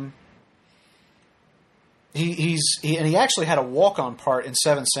done. He actually had a walk-on part in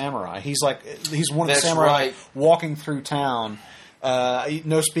Seven Samurai. He's one of the samurai walking through town.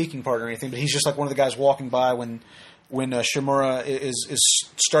 No speaking part or anything, but he's just like one of the guys walking by when Shimura is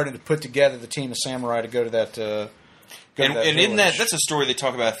starting to put together the team of samurai to go to that. And in that's a story they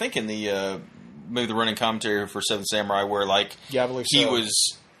talk about. I think in the maybe the running commentary for Seven Samurai, where I believe he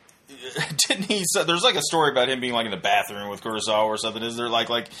was. Didn't he? There's like a story about him being like in the bathroom with Kurosawa or something. Is there like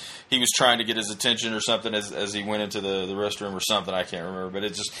he was trying to get his attention or something as he went into the restroom or something? I can't remember, but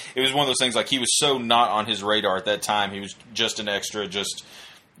it was one of those things. Like he was so not on his radar at that time. He was just an extra, just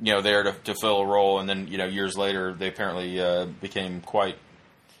there to fill a role. And then years later, they apparently became quite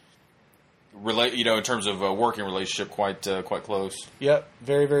in terms of a working relationship, quite close. Yep,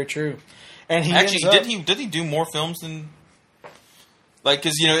 very very true. And he actually did he do more films than? Like,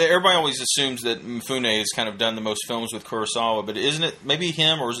 because, everybody always assumes that Mifune has kind of done the most films with Kurosawa, but isn't it maybe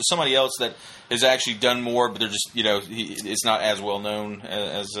him or is it somebody else that has actually done more, but they're just, it's not as well known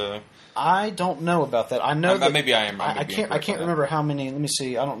as... I don't know about that. I know that... Maybe I am. I can't remember how many... Let me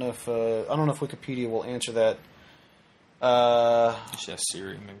see. I don't know if Wikipedia will answer that. You should ask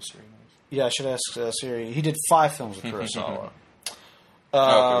Siri. Maybe Siri knows. Yeah, I should ask Siri. He did 5 films with Kurosawa.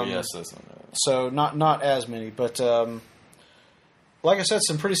 Okay, yes, that's not right. So, not as many, but... like I said,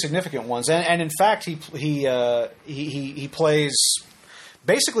 some pretty significant ones, and in fact, he plays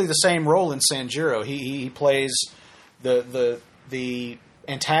basically the same role in Sanjuro. He plays the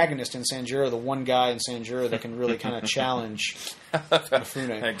antagonist in Sanjuro, the one guy in Sanjuro that can really kind of challenge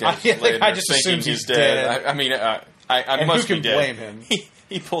Mifune. I just assume he's dead. I mean, I must be dead. Blame him?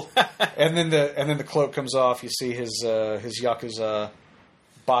 He pulled, and then the cloak comes off. You see his Yakuza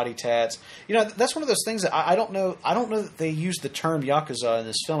body tats. That's one of those things that I don't know. I don't know that they use the term Yakuza in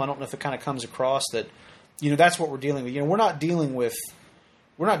this film. I don't know if it kind of comes across that, that's what we're dealing with. We're not dealing with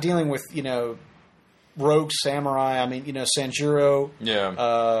rogue samurai. I mean, Sanjuro,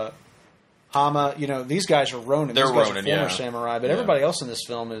 Hama. These guys are Ronin. They're these guys Ronin, are former samurai, but everybody else in this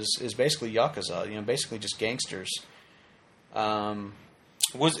film is basically Yakuza. Basically just gangsters.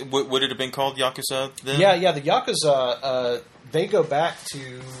 Would it have been called Yakuza then? Yeah. The Yakuza, they go back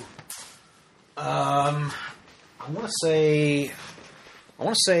to, I want to say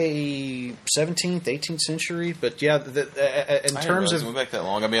 17th, 18th century. But yeah, in terms of it went back that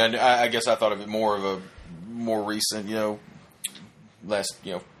long. I mean, I guess I thought of it more of a more recent, last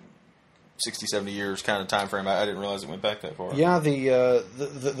 60, 70 years kind of time frame. I didn't realize it went back that far. Yeah,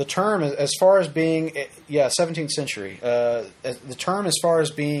 the term as far as being 17th century. The term as far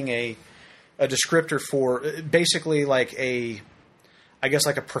as being a descriptor for basically like a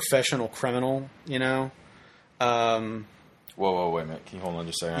professional criminal. Whoa, wait a minute. Can you hold on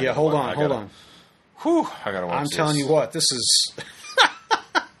just a second? Yeah, hold on. Whew, I gotta watch I'm telling you what, this is.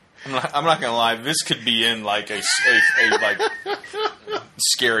 I'm not gonna lie. This could be in like a like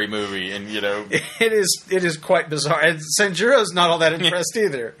scary movie, and it is quite bizarre. And Sanjuro's not all that impressed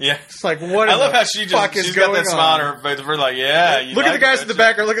either. Yeah, it's like what? I love how she's got that smile on her face. We're like, yeah. Look at the guys in the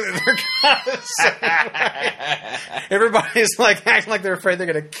back. Look at their guys. Everybody's like acting like they're afraid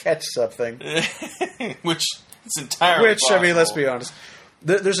they're going to catch something. Which it's entirely. I mean, let's be honest.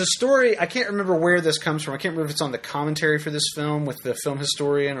 There's a story, I can't remember where this comes from. I can't remember if it's on the commentary for this film with the film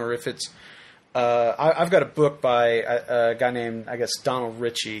historian or if it's... I've got a book by a guy named, I guess, Donald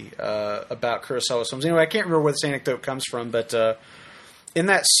Ritchie about Kurosawa's films. Anyway, I can't remember where this anecdote comes from, but in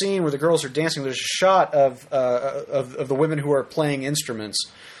that scene where the girls are dancing, there's a shot of the women who are playing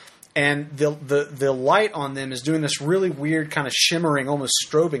instruments, and the light on them is doing this really weird kind of shimmering, almost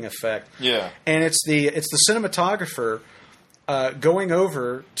strobing effect. Yeah. And it's the cinematographer going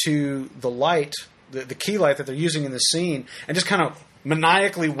over to the light, the key light that they're using in the scene, and just kind of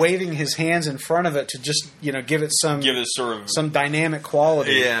maniacally waving his hands in front of it to just give it sort of some dynamic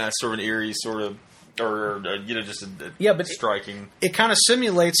quality. Yeah, sort of an eerie sort of, or just a striking. It kind of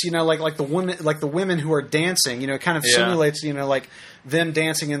simulates like the women who are dancing. It kind of simulates like them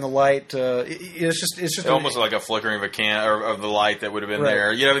dancing in the light. It's just almost like a flickering of a can or of the light that would have been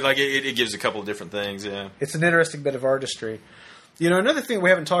there. Like it gives a couple of different things. Yeah, it's an interesting bit of artistry. Another thing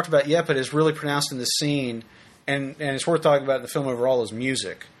we haven't talked about yet, but is really pronounced in this scene, and it's worth talking about in the film overall, is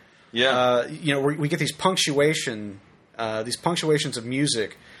music. Yeah, we get these punctuations of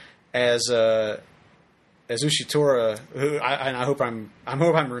music as Ushitora, who I hope I'm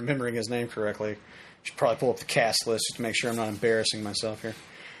remembering his name correctly. Should probably pull up the cast list just to make sure I'm not embarrassing myself here.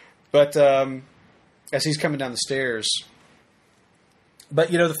 But as he's coming down the stairs, but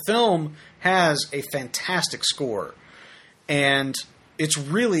the film has a fantastic score. And it's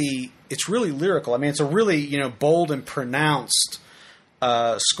really lyrical. I mean, it's a really bold and pronounced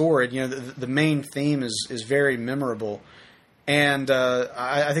score. And, the main theme is very memorable, and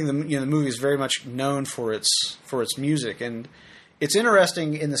I think the movie is very much known for its music. And it's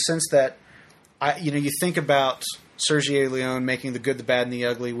interesting in the sense that you think about Sergio Leone making The Good, the Bad, and the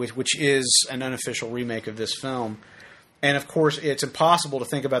Ugly, which is an unofficial remake of this film. And of course, it's impossible to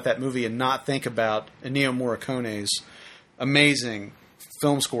think about that movie and not think about Ennio Morricone's amazing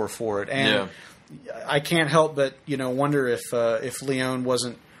film score for it, and I can't help but wonder if Leone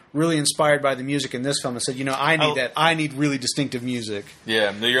wasn't really inspired by the music in this film and said, I need really distinctive music.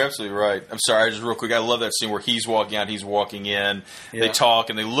 Yeah, no, you're absolutely right. I'm sorry, just real quick, I love that scene where he's walking out, he's walking in, they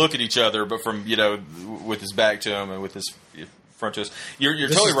talk and they look at each other, but from with his back to him and with his front to us. You're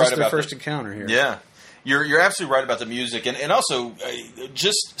totally right about their first encounter here. Yeah. You're absolutely right about the music, and also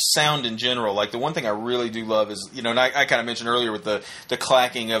just sound in general. Like the one thing I really do love is and I kind of mentioned earlier with the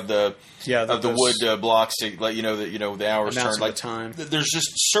clacking of the wood blocks to let the hours turn. Like time. There's just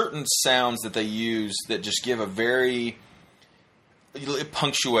certain sounds that they use that just give a very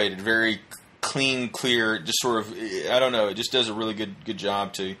punctuated, very clean, clear, just sort of I don't know. It just does a really good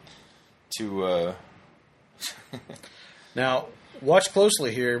job to. Now. Watch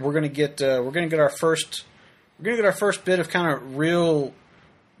closely here. We're going to get our first bit of kind of real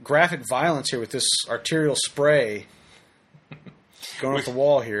graphic violence here with this arterial spray going up the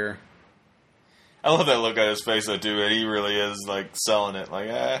wall here. I love that look on his face though too. And he really is like selling it. Like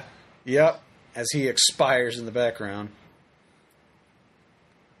Yep. As he expires in the background.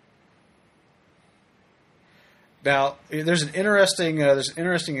 Now there's an interesting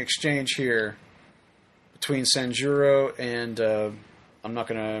exchange here between Sanjuro and I'm not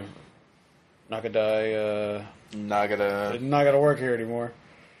gonna work here anymore.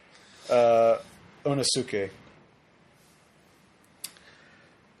 Onosuke,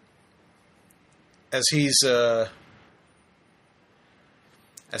 as he's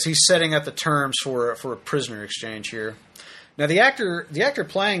setting up the terms for a prisoner exchange here. Now the actor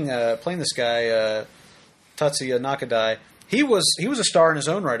playing this guy Tatsuya Nakadai. He was a star in his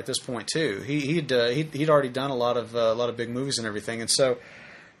own right at this point too. He'd already done a lot of big movies and everything, and so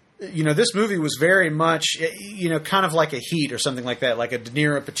this movie was very much kind of like a Heat or something like that, like a De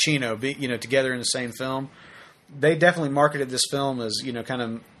Niro Pacino, together in the same film. They definitely marketed this film as kind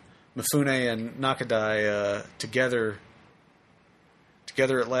of Mifune and Nakadai together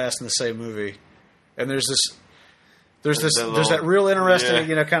at last in the same movie, and there's that real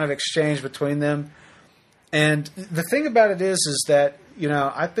interesting kind of exchange between them. And the thing about it is that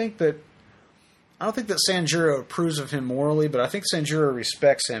I don't think that Sanjuro approves of him morally, but I think Sanjuro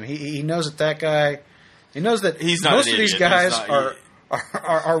respects him. He knows that guy. He knows that most of these guys are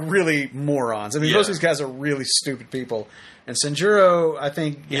really morons. I mean, most of these guys are really stupid people. And Sanjuro, I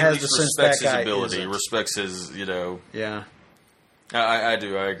think, has the sense that guy respects his ability, isn't. respects his, Yeah. I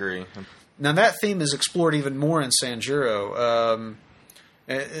do. I agree. Now that theme is explored even more in Sanjuro.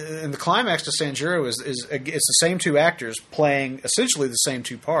 And the climax to Sanjuro is it's the same two actors playing essentially the same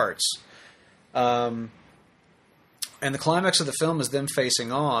two parts. And the climax of the film is them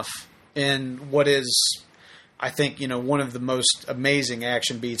facing off in what is, I think, one of the most amazing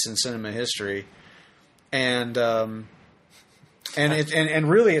action beats in cinema history. And and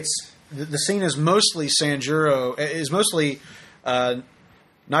really it's the scene is mostly Sanjuro is mostly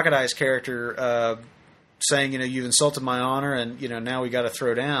Nakadai's character saying, you've insulted my honor, and now we got to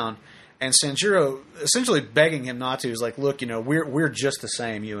throw down. And Sanjuro essentially begging him not to. Is like, look, we're just the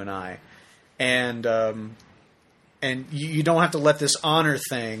same, you and I, and you don't have to let this honor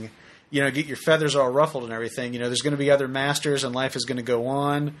thing, get your feathers all ruffled and everything. There's going to be other masters, and life is going to go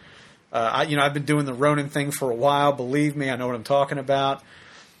on. I've been doing the Ronin thing for a while. Believe me, I know what I'm talking about.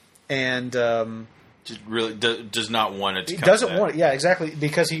 And just really does not want it to he come doesn't to that. want it, yeah, exactly,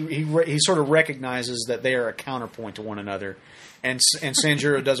 because he sort of recognizes that they are a counterpoint to one another, and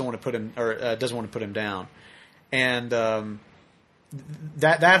Sanjuro doesn't want to put him down, and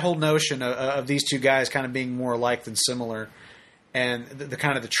that whole notion of these two guys kind of being more alike than similar, and the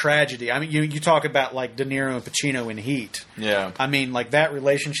kind of the tragedy. I mean, you talk about like De Niro and Pacino in Heat. Yeah, I mean, like that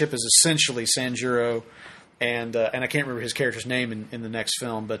relationship is essentially Sanjuro. And I can't remember his character's name in the next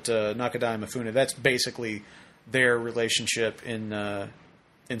film, but Nakadai and Mifune. That's basically their relationship in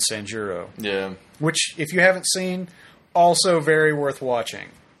Sanjuro. Yeah. Which, if you haven't seen, also very worth watching.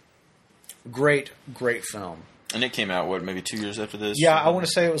 Great film. And it came out maybe 2 years after this? Yeah, I want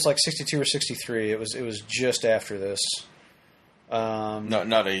to say it was like 62 or 63. It was just after this.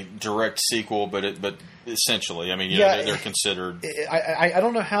 Not a direct sequel, but essentially, I mean, they're considered. I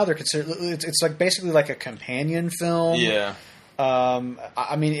don't know how they're considered. It's like basically like a companion film. Yeah.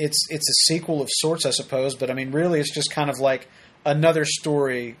 I mean, it's a sequel of sorts, I suppose, but I mean, really, it's just kind of like another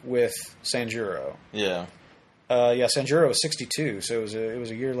story with Sanjuro. Yeah. Sanjuro was 62, so it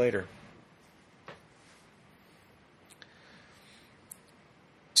was a year later.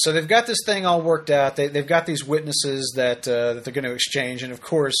 So they've got this thing all worked out. They've got these witnesses that they're going to exchange, and of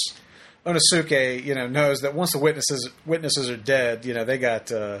course, Onosuke, knows that once the witnesses are dead, they got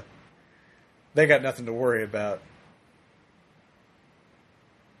nothing to worry about.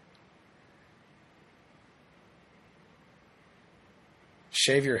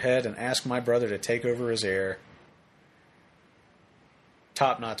 Shave your head and ask my brother to take over as heir.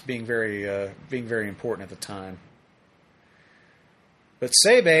 Top knots being very important at the time. But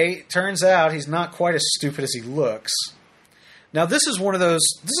Seibei, turns out he's not quite as stupid as he looks. Now this is one of those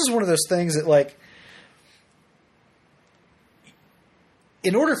things that, like,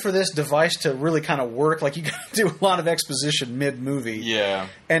 in order for this device to really kind of work, like, you got to do a lot of exposition mid-movie. Yeah.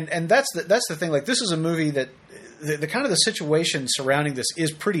 And that's the thing. Like, this is a movie that the kind of the situation surrounding this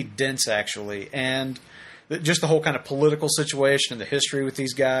is pretty dense, actually, and just the whole kind of political situation and the history with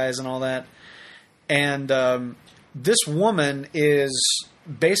these guys and all that. And this woman is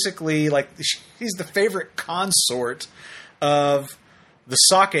basically like, she's the favorite consort of the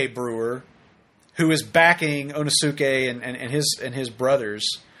sake brewer who is backing Onosuke and his brothers.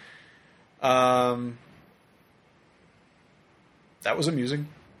 That was amusing.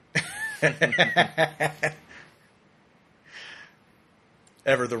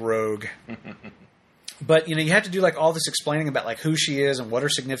 Ever the rogue. But, you have to do, like, all this explaining about, like, who she is and what her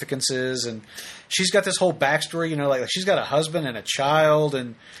significance is. And she's got this whole backstory, like she's got a husband and a child,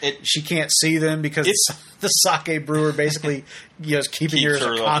 and she can't see them because the sake brewer basically, is keeping her as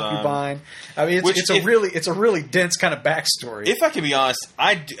a concubine. I mean, it's a really dense kind of backstory. If I can be honest,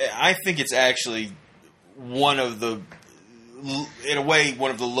 I think it's actually one of the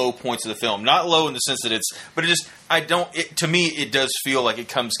low points of the film. Not low in the sense that to me, it does feel like it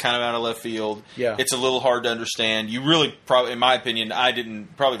comes kind of out of left field. Yeah. It's a little hard to understand. You really, probably, in my opinion,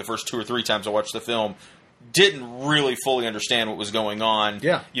 probably the first 2 or 3 times I watched the film, didn't really fully understand what was going on.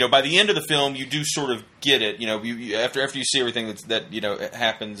 Yeah. By the end of the film, you do sort of get it. After you see everything that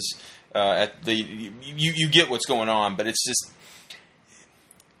happens you get what's going on, but it's just,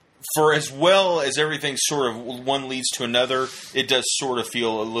 for as well as everything sort of one leads to another, it does sort of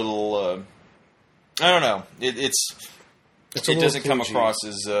feel a little. I don't know. It doesn't come across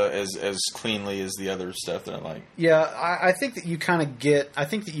as cleanly as the other stuff that I like. Yeah, I think that you kind of get. I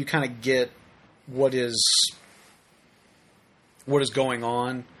think that you kind of get what is going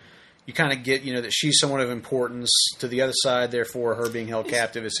on. You kind of get, that she's someone of importance to the other side. Therefore, her being held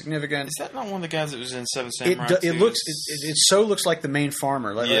captive is significant. Is that not one of the guys that was in Seven Samurai? It so looks like the main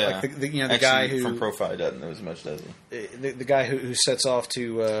farmer, like the Actually, guy who from profile doesn't know as much, does he? The guy who sets off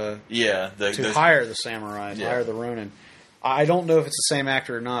to hire the samurai, to hire the Ronin. I don't know if it's the same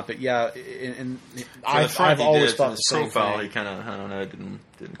actor or not, but yeah, I've always thought the same profile, thing. He kind of, I don't know, it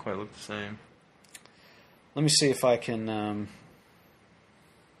didn't quite look the same. Let me see if I can.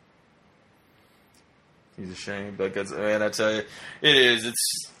 He's ashamed, but man, I tell you, it is.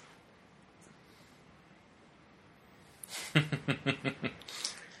 It's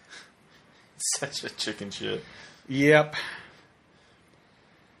such a chicken shit. Yep.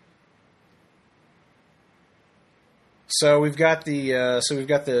 So we've got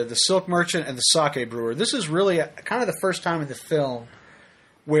the silk merchant and the sake brewer. This is really kind of the first time in the film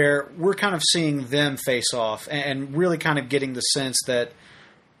where we're kind of seeing them face off and really kind of getting the sense that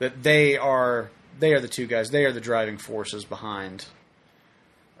they are the two guys. They are the driving forces behind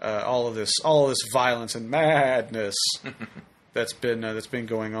all of this violence and madness that's been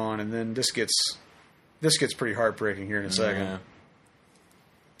going on. And then this gets pretty heartbreaking here in a second. Yeah.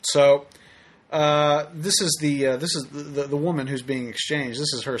 So this is the woman who's being exchanged.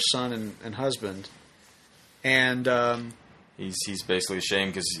 This is her son and husband, and he's basically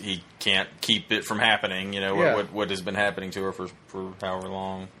ashamed because he can't keep it from happening. You know what has been happening to her for however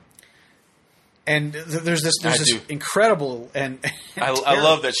long. And there's this incredible and I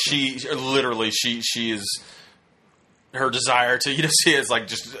love that she is her desire to see it's like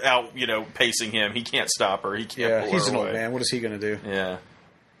just out pacing him. He can't stop her. He can't. Pull he's her an away. old man. What is he going to do? Yeah.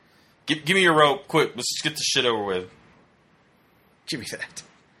 Give me your rope, quick. Let's just get this shit over with. Give me that.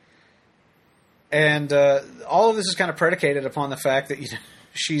 And all of this is kind of predicated upon the fact that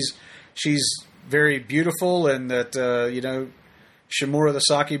she's very beautiful, and that Shimura the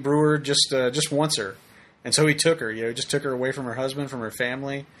sake brewer just wants her, and so he took her. Just took her away from her husband, from her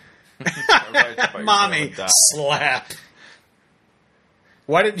family. Mommy, slap.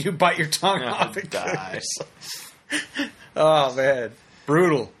 Why didn't you bite your tongue off and die? Oh man,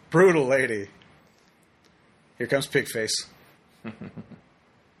 brutal lady. Here comes Pigface.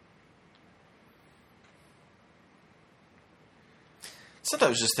 Sometimes I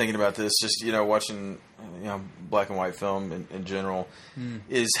was just thinking about this, just watching black and white film in general,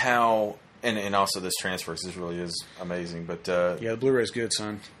 is how and also this transfer, because this really is amazing. But the Blu-ray's good,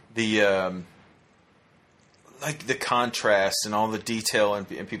 son. The like the contrast and all the detail in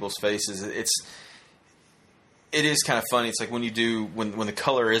people's faces, it is kind of funny. It's like when the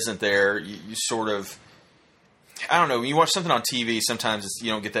color isn't there, you sort of, I don't know, when you watch something on TV, sometimes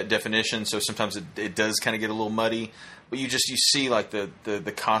you don't get that definition, so sometimes it does kind of get a little muddy. But you see like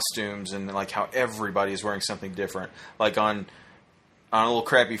the costumes and like how everybody is wearing something different. Like on a little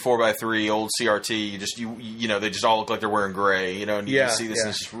crappy 4x3 old CRT, they just all look like they're wearing gray. And you see this, and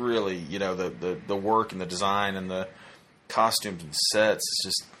it's just really the work and the design and the costumes and sets. It's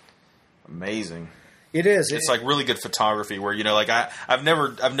just amazing. It is. It's like really good photography where, like I've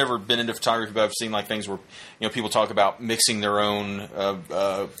never been into photography, but I've seen like things where, people talk about mixing their own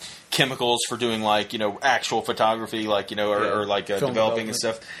chemicals for doing like, actual photography, like, or like developing and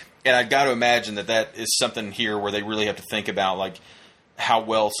stuff. And I got to imagine that is something here where they really have to think about like how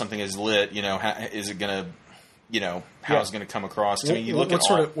well something is lit, how is it going to, how it's going to come across. I mean, you look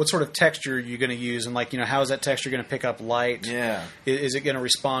what sort of texture are you going to use, and like how is that texture going to pick up light? Yeah, is it going to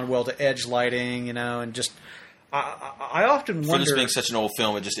respond well to edge lighting? And just I often wonder. For this being such an old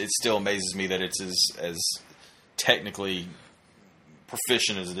film, it still amazes me that it's as technically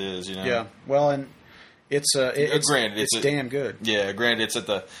proficient as it is. Yeah, well, and it's granted, it's damn good. Yeah, granted, it's at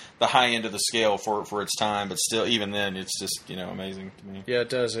the high end of the scale for its time, but still, even then, it's just amazing to me. Yeah, it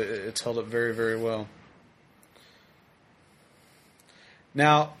does. It's held up very, very well.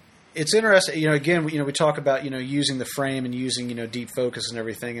 Now, it's interesting, again, we talk about, using the frame and using, deep focus and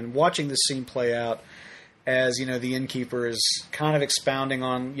everything, and watching this scene play out as, the innkeeper is kind of expounding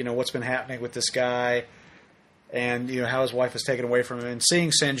on, what's been happening with this guy and, how his wife was taken away from him, and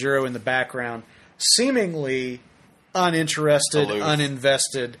seeing Sanjuro in the background, seemingly uninterested,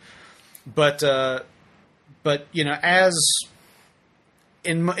 uninvested, but as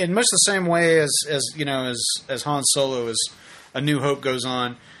in much the same way as Han Solo is A New Hope goes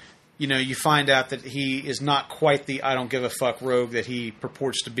on, you find out that he is not quite the I don't give a fuck rogue that he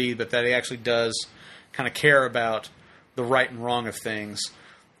purports to be, but that he actually does kind of care about the right and wrong of things.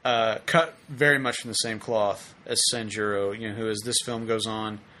 Cut very much from the same cloth as Sanjuro, who, as this film goes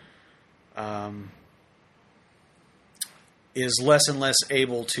on, is less and less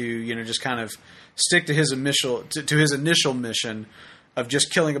able to, just kind of stick to his initial mission of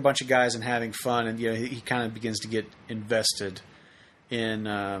just killing a bunch of guys and having fun, and he kind of begins to get invested in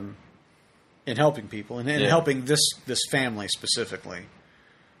helping people and helping this family specifically,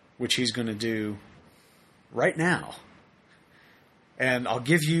 which he's going to do right now. And I'll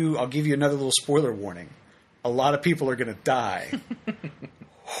give you another little spoiler warning. A lot of people are going to die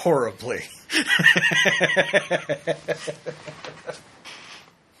horribly.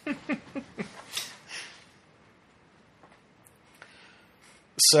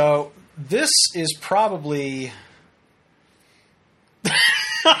 So this is probably.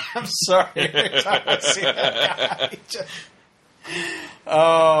 I'm sorry. Every time I see that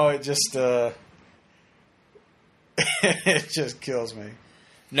guy, it just kills me.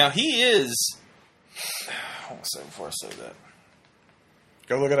 Now he is. want to say before I say that?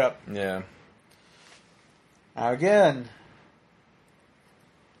 Go look it up. Yeah. Now again,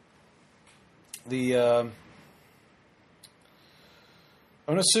 the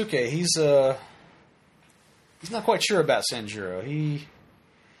Onosuke, he's not quite sure about Sanjuro. He's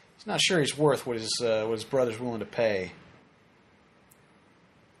not sure he's worth what his brother's willing to pay.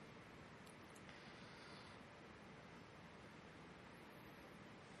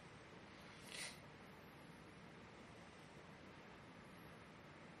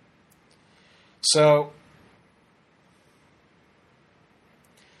 So,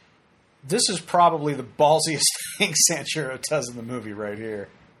 this is probably the ballsiest thing Sanjuro does in the movie right here.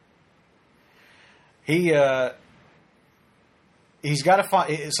 He's got to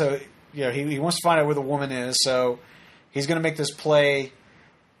find. So, he wants to find out where the woman is. So, he's going to make this play.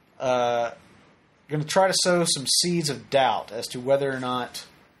 Going to try to sow some seeds of doubt as to whether or not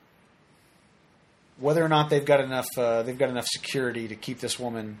they've got enough security to keep this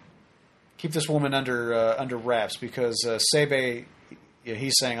woman under wraps, because Sebe,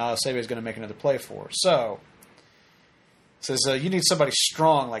 he's saying, Sebe's going to make another play for her. So, says, you need somebody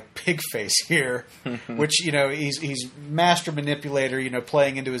strong like Pigface here, which, he's master manipulator,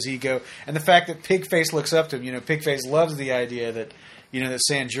 playing into his ego. And the fact that Pigface looks up to him, Pigface loves the idea that, that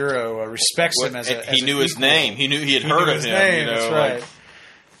Sanjuro respects him as a he knew equal. His name. He had heard of him. Name, that's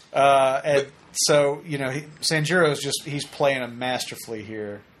right. So, Sanjuro's he's playing him masterfully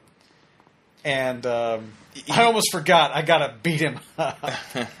here. And I almost forgot. I gotta beat him up.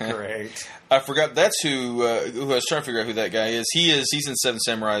 Great. I forgot. That's who I was trying to figure out who that guy is. He's in Seven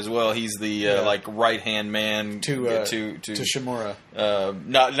Samurai as well. He's the right hand man to Shimura.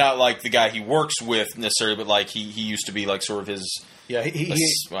 Not like the guy he works with necessarily, but like he used to be like sort of his. Yeah, he and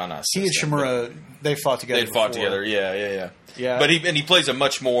Shimura, they fought together. Yeah. But he plays a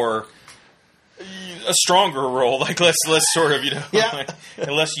much more. A stronger role, like less sort of,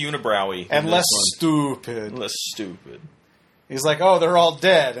 and less unibrowy. And less stupid. Less stupid. He's like, oh, they're all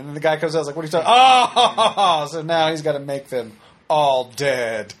dead. And then the guy comes out, like, what are you talking about? Oh! So now he's got to make them all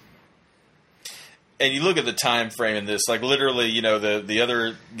dead. And you look at the time frame in this, like literally, the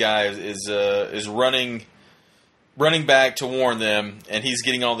other guy is running back to warn them, and he's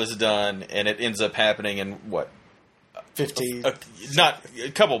getting all this done, and it ends up happening in what? 50, not a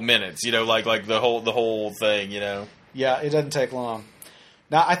couple minutes, like the whole thing, Yeah, it doesn't take long.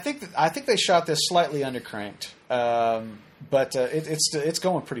 Now, I think they shot this slightly undercranked, but it's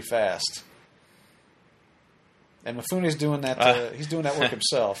going pretty fast. And Mifune's doing that. He's doing that work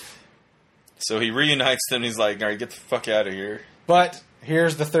himself. So he reunites them. And he's like, "All right, get the fuck out of here." But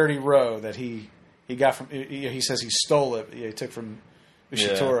here's the 30 row that he got from. He says he stole it. He took from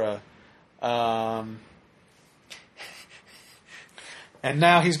Ushitora. Yeah. And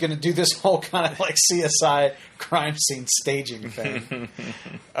now he's going to do this whole kind of like CSI crime scene staging thing.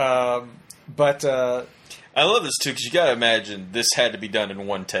 But I love this too, because you got to imagine this had to be done in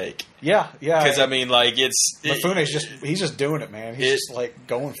one take. Yeah. Because Mifune's he's just doing it, man. He's just like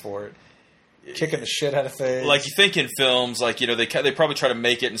going for it, kicking the shit out of things. Like you think in films, like they probably try to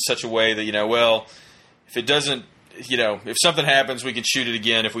make it in such a way that if it doesn't, if something happens, we can shoot it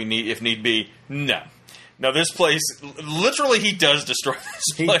again if need be. No. Now, this place, literally, he does destroy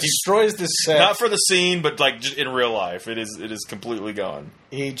this place. He destroys this set. Not for the scene, but like just in real life. It is completely gone.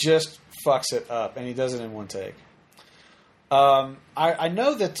 He just fucks it up, and he does it in one take. I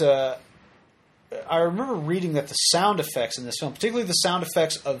know that I remember reading that the sound effects in this film, particularly the sound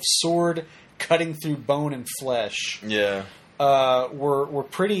effects of sword cutting through bone and flesh, were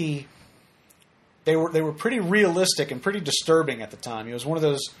pretty. They were pretty realistic and pretty disturbing at the time. It was one of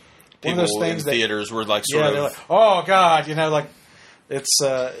those. People one of those things in theaters were like sort of, like, oh god, like it's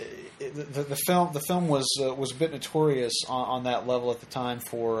the film was a bit notorious on that level at the time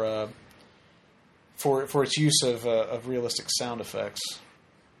for its use of realistic sound effects.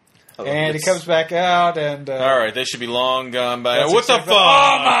 And he comes back out, and all right, they should be long gone by. What the fuck?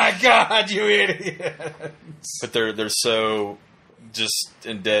 Oh my god, you idiot! But they're so just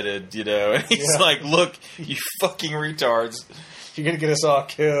indebted, And he's like, look, you fucking retards. You're going to get us all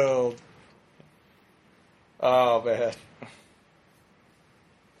killed. Oh, man.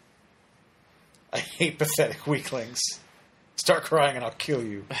 I hate pathetic weaklings. Start crying and I'll kill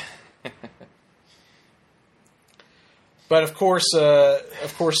you. But of course,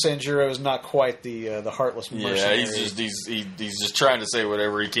 Sanjuro is not quite the heartless mercenary. Yeah, he's just trying to say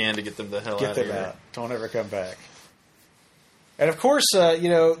whatever he can to get them the hell out of here. Get them out. Don't ever come back. And of course,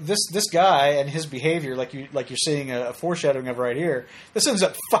 this guy and his behavior, like you're seeing a foreshadowing of right here, this ends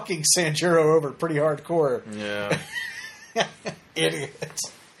up fucking Sanjuro over pretty hardcore. Yeah. Idiot.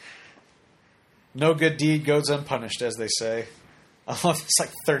 No good deed goes unpunished, as they say. I love it's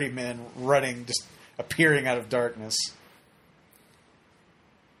like 30 men running, just appearing out of darkness.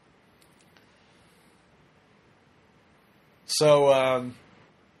 So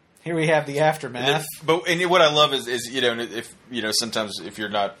here we have the aftermath. And what I love is if sometimes if you're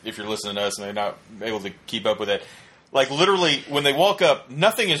listening to us and they're not able to keep up with it, like literally when they walk up,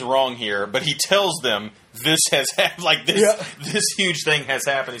 nothing is wrong here, but he tells them this has happened, like this huge thing has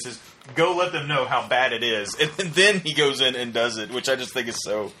happened. He says, "Go let them know how bad it is," and then he goes in and does it, which I just think is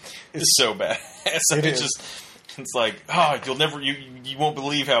so bad. It's like, oh, you won't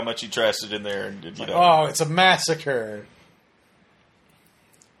believe how much he trashed it in there, and Oh, it's a massacre.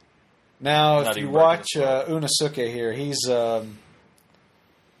 Now, if you watch Unosuke here, he's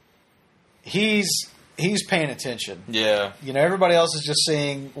paying attention. Yeah. Everybody else is just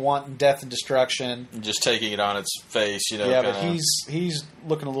seeing wanton death and destruction. And just taking it on its face, Yeah, but he's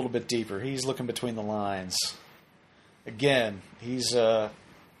looking a little bit deeper. He's looking between the lines. Again, he's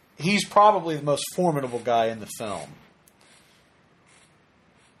probably the most formidable guy in the film.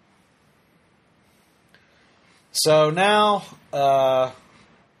 So now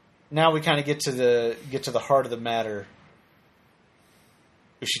we kind of get to the heart of the matter.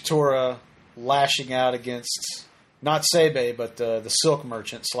 Ushitora lashing out against not Seibe, but the silk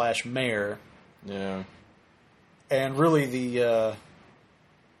merchant / mayor. Yeah. And really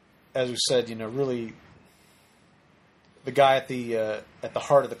as we said, really the guy at the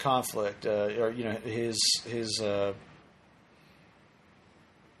heart of the conflict, or his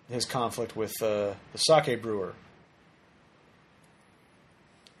conflict with the sake brewer.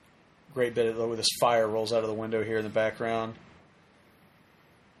 Great bit where this fire rolls out of the window here in the background.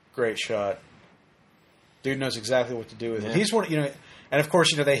 Great shot. Dude knows exactly what to do with it. He's one, and of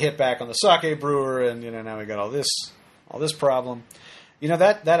course, they hit back on the sake brewer, and now we got all this problem.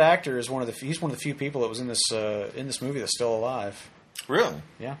 That actor is he's one of the few people that was in this movie that's still alive. Really?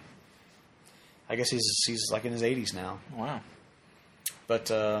 Yeah. I guess he's like in his 80s now. Wow. But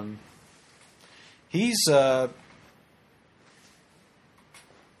he's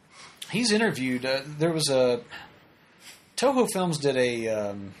interviewed. There was Toho Films did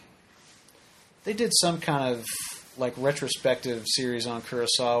they did some kind of like retrospective series on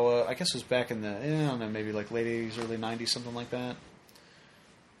Kurosawa. I guess it was back in maybe like late 80s, early 90s, something like that.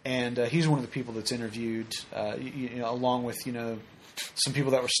 And he's one of the people that's interviewed, along with some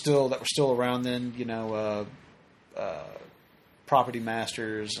people that were still around then. Property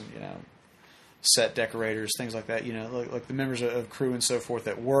masters and set decorators, things like that. Like the members of crew and so forth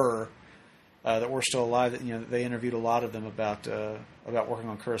that were still alive. That they interviewed a lot of them about working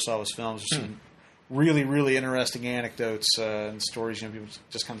on Kurosawa's films. There's some really, really interesting anecdotes and stories. People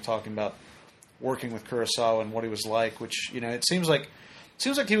just kind of talking about working with Kurosawa and what he was like. Which it seems like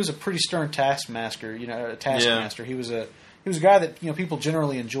he was a pretty stern taskmaster. Taskmaster. He was a guy that people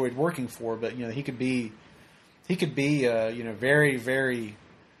generally enjoyed working for. But he could be very, very.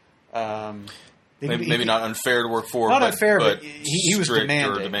 Maybe not unfair to work for. Not unfair, but he was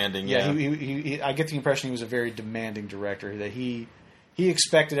demanding. Or demanding. Yeah, he, I get the impression he was a very demanding director. That he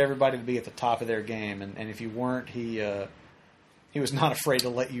expected everybody to be at the top of their game, and if you weren't, he was not afraid to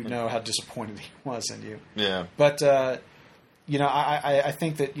let you know how disappointed he was in you. Yeah. But I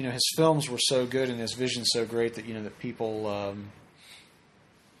think that his films were so good and his vision so great that that people.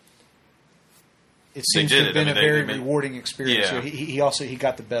 It seems to have been a very rewarding experience. Yeah. He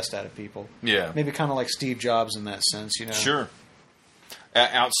got the best out of people. Yeah. Maybe kind of like Steve Jobs in that sense, Sure.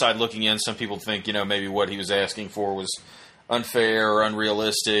 Outside looking in, some people think, maybe what he was asking for was unfair or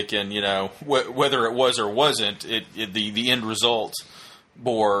unrealistic, and, whether it was or wasn't, the end result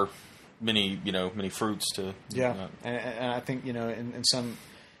bore many fruits to... Yeah, and I think, in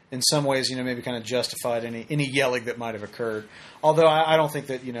some ways, maybe kind of justified any yelling that might have occurred. Although I don't think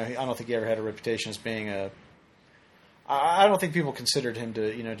that, I don't think he ever had a reputation as being I don't think people considered him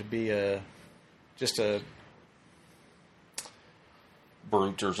to be just a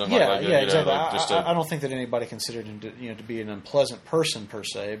brute or something like that. Yeah, exactly. I don't think that anybody considered him to be an unpleasant person per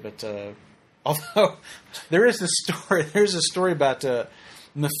se. But although there's a story about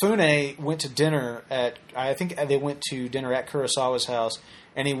Mifune went to dinner I think they went to dinner at Kurosawa's house.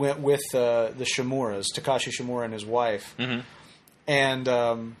 And he went with the Shimuras, Takashi Shimura and his wife. Mm-hmm. And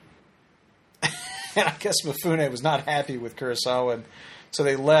and I guess Mifune was not happy with Kurosawa, and so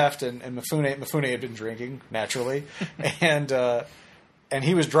they left. And Mifune had been drinking naturally, and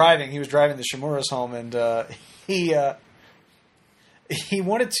he was driving. He was driving the Shimuras home, and he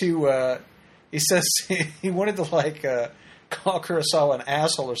wanted to. He says he wanted to call Kurosawa an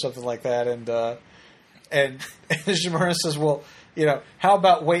asshole or something like that, and Shimura says, "Well, how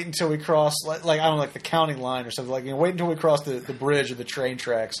about wait until we cross, like I don't know, like the county line or something, like, wait until we cross the bridge or the train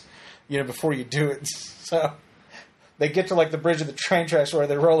tracks, before you do it. So they get to like the bridge of the train tracks where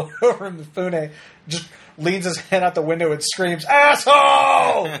they roll over and Mifune just leans his head out the window and screams,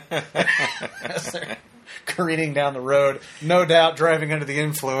 "Asshole!" As they're careening down the road, no doubt driving under the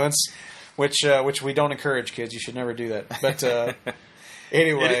influence, which we don't encourage, kids. You should never do that. But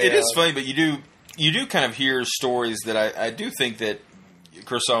anyway, it is funny, but you do kind of hear stories that I do think that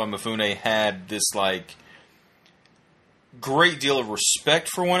Kurosawa and Mifune had this like great deal of respect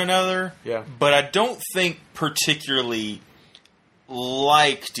for one another. Yeah. But I don't think particularly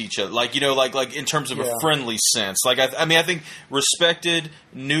liked each other. Like, like in terms of a friendly sense. Like, I think respected,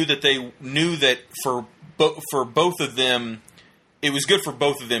 knew that for both of them, it was good for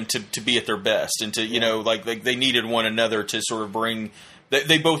both of them to be at their best and to, like they needed one another to sort of bring.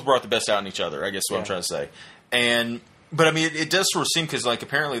 They both brought the best out in each other, I guess is what I'm trying to say. But I mean, it does sort of seem, because like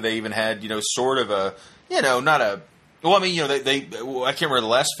apparently they even had, sort of a, not a. Well, I mean, I can't remember the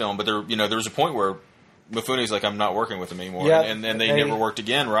last film, but there was a point where Mifune's like, I'm not working with him anymore, and they never worked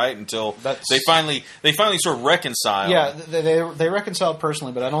again, right? Until they finally sort of reconciled. Yeah, they reconciled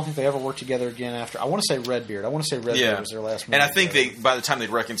personally, but I don't think they ever worked together again after. I want to say Redbeard. Was their last movie. And I think by the time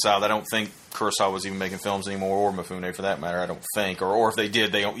they'd reconciled, I don't think Kurosawa was even making films anymore, or Mifune for that matter. I don't think, or if they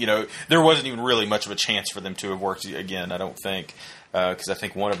did, they there wasn't even really much of a chance for them to have worked again. I don't think, because I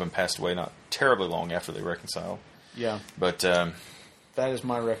think one of them passed away not terribly long after they reconciled. Yeah, but that is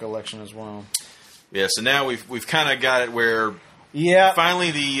my recollection as well. Yeah, so now we've kind of got it where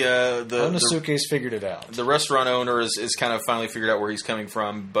finally the Onosuke's figured it out. The restaurant owner is kind of finally figured out where he's coming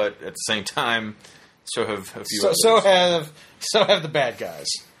from, but at the same time, so have a few others. So have the bad guys.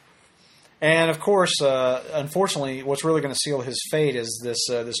 And of course, unfortunately, what's really going to seal his fate is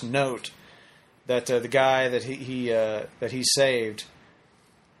this note that the guy that he saved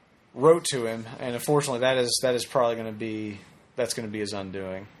wrote to him, and unfortunately, that is probably going to be his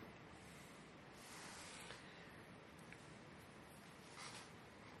undoing.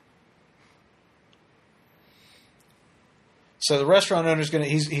 So the restaurant owner's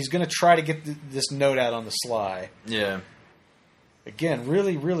he's gonna try to get this note out on the sly. Yeah. Again,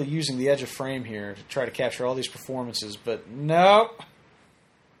 really, really using the edge of frame here to try to capture all these performances, but nope,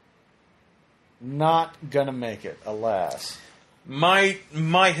 not gonna make it. Alas. Might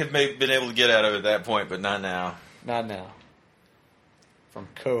have been able to get out of it at that point, but not now. Not now. From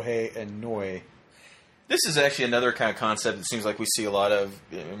Kohei Inoue. This is actually another kind of concept that seems like we see a lot of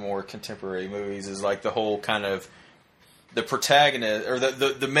in more contemporary movies, is like the whole kind of the protagonist, or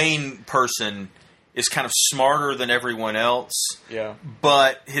the main person is kind of smarter than everyone else. Yeah.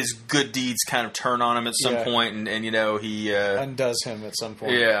 But his good deeds kind of turn on him at some point, and he undoes him at some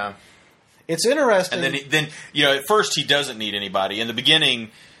point. Yeah. It's interesting. And then at first he doesn't need anybody. In the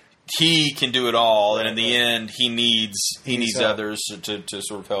beginning, he can do it all, and in the end, he needs others to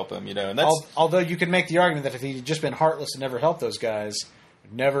sort of help him. And that's although you could make the argument that if he'd just been heartless and never helped those guys, it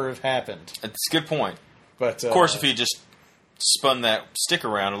would never have happened. It's a good point. But of course, if he just spun that stick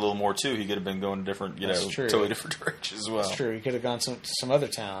around a little more too, he could have been going different, totally different directions as well. That's true. He could have gone to some other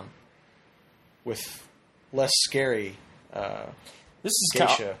town with less scary. This is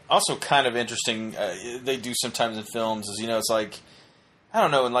also kind of interesting. They do sometimes in films, is it's like, I don't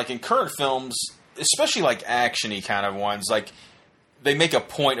know, in current films, especially like action-y kind of ones, like they make a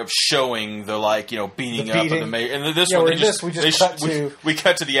point of showing the beating up of the mayor. And this one, we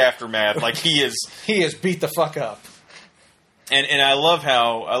cut to the aftermath. Like he is beat the fuck up. And I love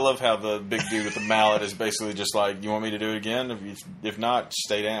how the big dude with the mallet is basically just like, you want me to do it again? If not,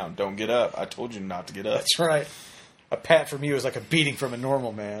 stay down. Don't get up. I told you not to get up. That's right. A pat from you is like a beating from a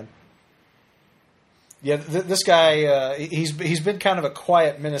normal man. Yeah, this guy, he's been kind of a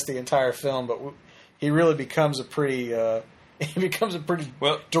quiet menace the entire film, but he really becomes a pretty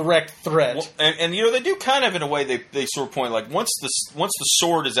direct threat. Well, and they do kind of, in a way, they sort of point, like, once the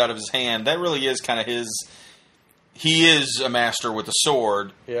sword is out of his hand, that really is kind of his. He is a master with a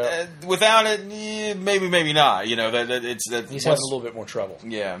sword. Yeah. Without it, maybe not. He's having a little bit more trouble.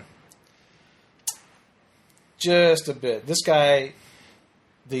 Yeah. Just a bit. This guy,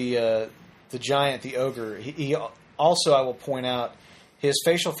 the giant, the ogre, he also, I will point out, his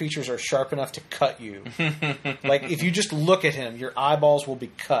facial features are sharp enough to cut you. Like, if you just look at him, your eyeballs will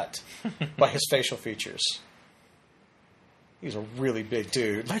be cut by his facial features. He's a really big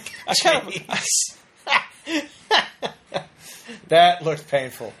dude. Like, that looked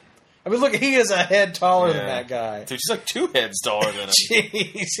painful. I mean, look, he is a head taller than that guy. Dude, he's like 2 heads taller than him.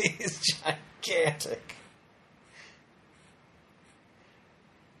 Jeez, he's gigantic.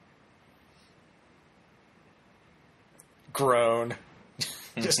 groan.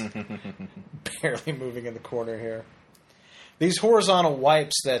 Just barely moving in the corner here. These horizontal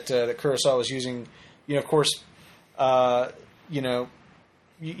wipes that Kurosawa was using, of course,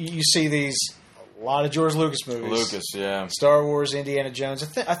 you see these a lot of George Lucas movies. Lucas, yeah. Star Wars, Indiana Jones.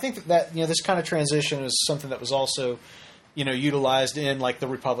 I think that this kind of transition is something that was also, utilized in like the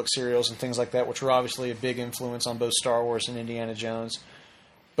Republic serials and things like that, which were obviously a big influence on both Star Wars and Indiana Jones.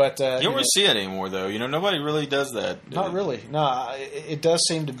 But you don't really see it anymore, though. Nobody really does that. Not really. No, it does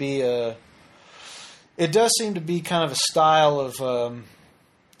seem to be kind of a style of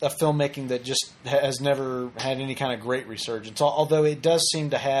filmmaking that just has never had any kind of great resurgence. Although it does seem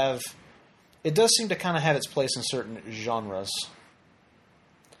to kind of have its place in certain genres.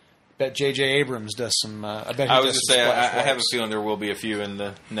 I bet J.J. Abrams does some. I was going to say, I have a feeling there will be a few in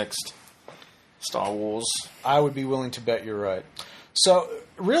the next Star Wars. I would be willing to bet you're right. So,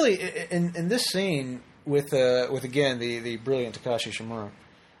 really, in this scene with again the brilliant Takashi Shimura,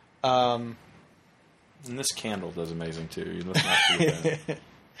 and this candle does amazing too. Let's not forget that.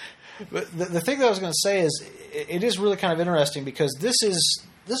 But the thing that I was going to say is, it is really kind of interesting because this is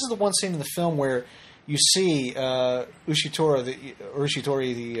the one scene in the film where you see Ushitori,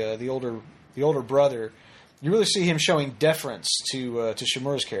 the older brother. You really see him showing deference to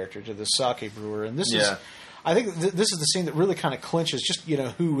Shimura's character, to the sake brewer, and this is. I think this is the scene that really kind of clinches just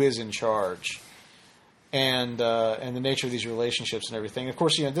who is in charge, and the nature of these relationships and everything. Of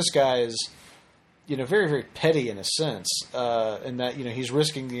course, this guy is very, very petty in a sense, in that he's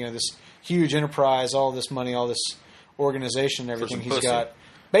risking this huge enterprise, all this money, all this organization, and everything he's got.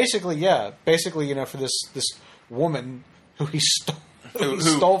 Basically, for this woman who he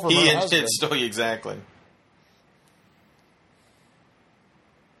stole from her husband. Exactly.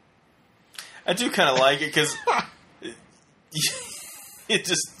 I do kind of like it because it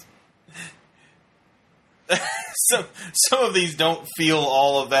just some of these don't feel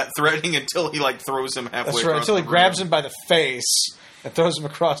all of that threatening until he throws him halfway. That's right. Until he grabs him by the face and throws him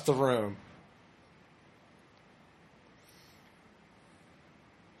across the room.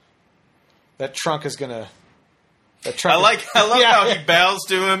 That trunk is gonna. I love how he bows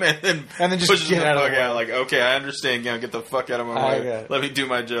to him and then just pushes get the out of fuck the way. out. Okay, I understand. Get the fuck out of my way. Let me do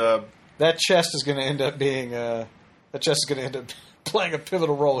my job. That chest is going to end up being playing a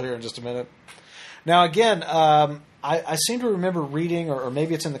pivotal role here in just a minute. Now, again, I seem to remember reading, or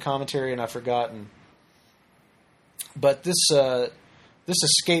maybe it's in the commentary and I've forgotten, but this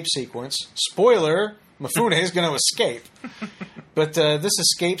escape sequence, spoiler, Mifune is going to escape. But this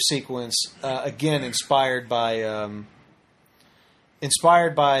escape sequence, again, inspired by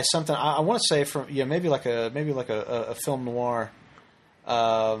something I want to say from maybe like a film noir.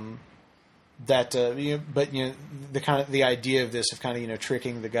 But the idea of this of kind of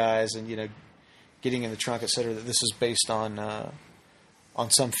tricking the guys and getting in the trunk, etc. That this is based on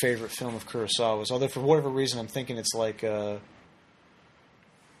some favorite film of Kurosawa's. Although for whatever reason I'm thinking it's like a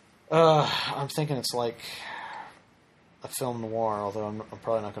film noir. Although I'm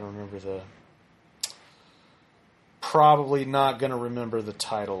probably not going to remember the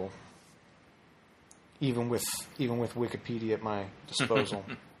title. Even with Wikipedia at my disposal.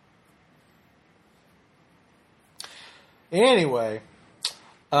 Anyway,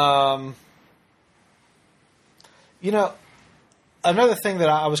 another thing that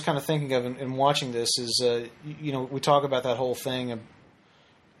I was kind of thinking of in watching this is, we talk about that whole thing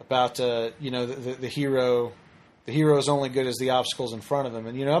about, the hero. The hero is only good as the obstacles in front of him,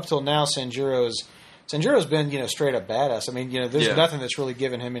 and up till now, Sanjuro's been straight up badass. I mean, there's nothing that's really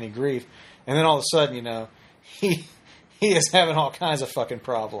given him any grief, and then all of a sudden, he is having all kinds of fucking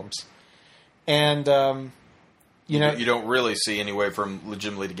problems, and. You don't really see any way for him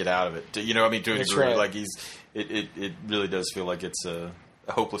legitimately to get out of it. To a degree, right. It really does feel like it's a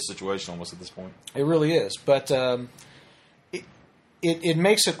hopeless situation almost at this point. It really is, but it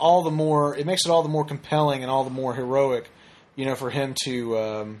makes it all the more compelling and all the more heroic, for him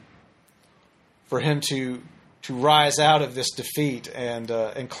to rise out of this defeat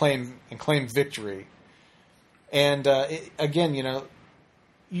and claim victory, and again,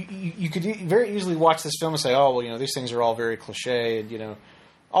 You could very easily watch this film and say, "Oh, well, these things are all very cliche, and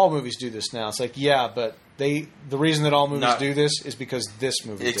all movies do this now." It's like, yeah, but the reason that all movies do this is because this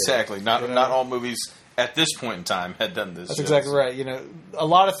movie exactly did. Not all movies at this point in time had done this. That's exactly right. A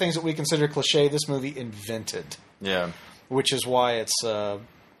lot of things that we consider cliche, this movie invented. Yeah, which is why it's.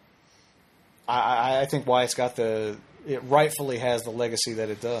 I think why it's got it rightfully has the legacy that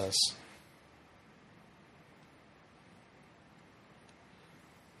it does.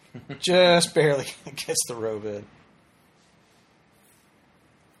 Just barely gets the robe in.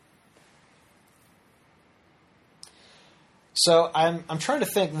 So I'm trying to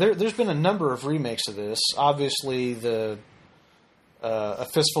think. There's been a number of remakes of this. Obviously, the A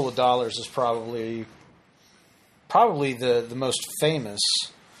Fistful of Dollars is probably the most famous.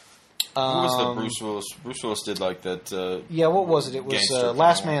 What was the Bruce Willis? Bruce Willis did like that. Yeah, what was it? It was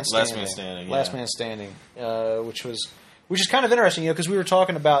Last Man Standing. Last Man Standing. Yeah. Last Man Standing, which is kind of interesting, because we were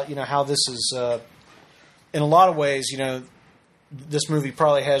talking about how this is in a lot of ways, this movie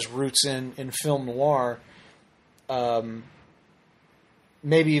probably has roots in film noir.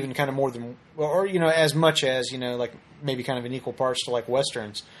 Maybe even kind of more than, or as much as like maybe kind of in equal parts to like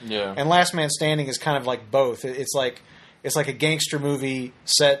westerns. Yeah. And Last Man Standing is kind of like both. It's like a gangster movie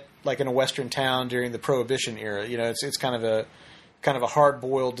set like in a western town during the Prohibition era. It's kind of a hard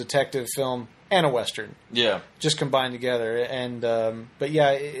boiled detective film and a western. Yeah. Just combined together. And but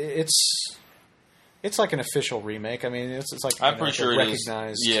yeah, it's like an official remake. I mean, it's like I'm pretty sure it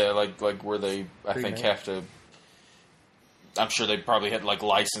recognized. is. Yeah, like where they think have to. I'm sure they probably had like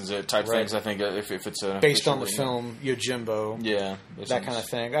license it type things. I think if it's a based on the film Yojimbo, yeah, that kind of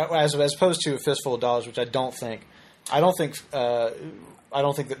thing. As opposed to A Fistful of Dollars, which I don't think that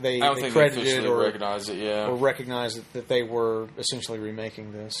they credited or recognized it, or recognized that they were essentially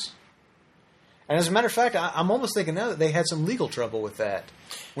remaking this. And as a matter of fact, I'm almost thinking now that they had some legal trouble with that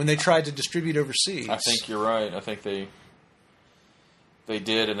when they tried to distribute overseas. I think you're right. I think they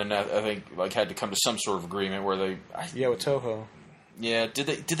did, and then I think like had to come to some sort of agreement where they with Toho. Yeah, did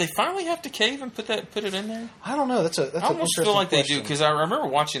they finally have to cave and put it in there? I don't know. That's I almost feel like they do, because I remember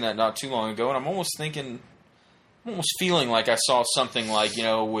watching that not too long ago, and I'm almost feeling like I saw something like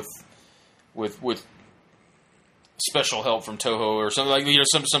with special help from Toho or something like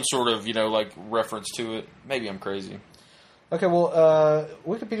some sort of like reference to it. Maybe I'm crazy. Okay, well,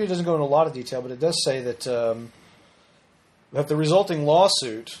 Wikipedia doesn't go into a lot of detail, but it does say that that the resulting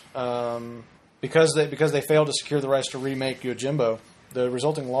lawsuit, because they failed to secure the rights to remake Yojimbo, the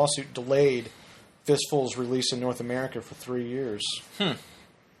resulting lawsuit delayed Fistful's release in North America for 3 years. I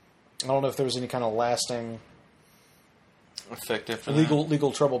don't know if there was any kind of lasting effective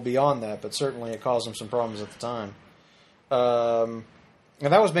legal trouble beyond that, but certainly it caused them some problems at the time. And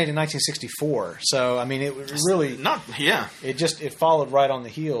that was made in 1964, so I mean, it really It followed right on the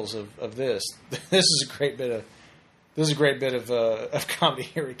heels of this. This is a great bit of comedy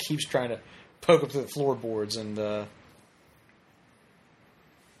here. It keeps trying to poke up to the floorboards, and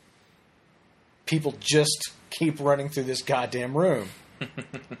people just keep running through this goddamn room.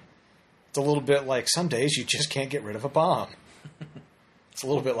 It's a little bit like some days you just can't get rid of a bomb. It's a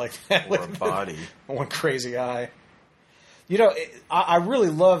little bit like that. Or a body. One crazy eye. I really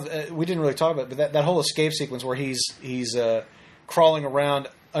love. We didn't really talk about it, but that whole escape sequence where he's crawling around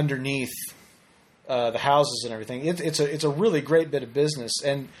underneath the houses and everything. It's a really great bit of business,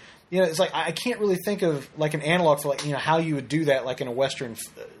 and it's like I can't really think of like an analog for like how you would do that like in a western,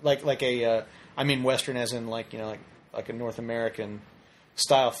 I mean western as in like like a North American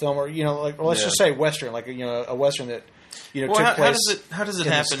style film, or let's just say western, like a western that took place. How does it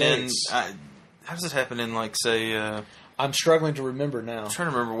happen in? How does it happen in like say? I'm struggling to remember now. I'm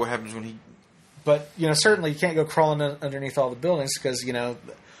trying to remember what happens when he. But certainly you can't go crawling underneath all the buildings because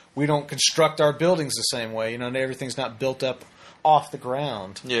we don't construct our buildings the same way. Everything's not built up off the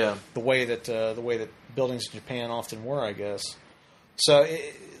ground. Yeah. The way that buildings in Japan often were, I guess. So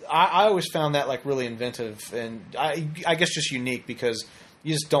I always found that like really inventive, and I guess just unique, because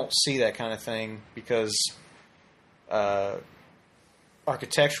you just don't see that kind of thing, because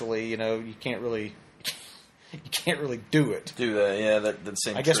architecturally, you can't really do it. Do that, yeah. That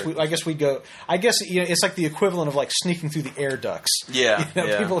same. I guess we go. I guess it's like the equivalent of like sneaking through the air ducts. Yeah,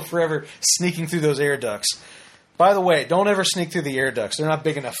 people are forever sneaking through those air ducts. By the way, don't ever sneak through the air ducts. They're not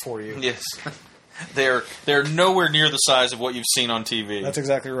big enough for you. Yes, they're nowhere near the size of what you've seen on TV. That's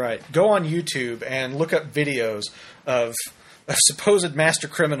exactly right. Go on YouTube and look up videos of supposed master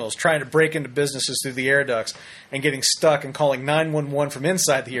criminals trying to break into businesses through the air ducts and getting stuck and calling 911 from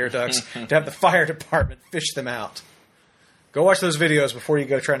inside the air ducts to have the fire department fish them out. Go watch those videos before you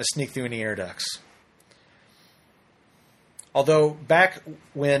go trying to sneak through any air ducts. Although back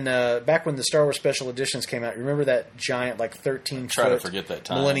when the Star Wars Special Editions came out, remember that giant like 13-foot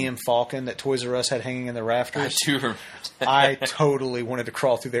Millennium Falcon that Toys R Us had hanging in the rafters? I do remember that. I totally wanted to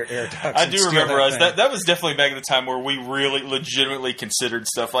crawl through their air ducts. I do remember that was definitely back in the time where we really legitimately considered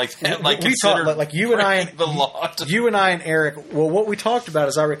stuff like that. Like we talked, like you and I, the law. You and I and Eric. Well, what we talked about,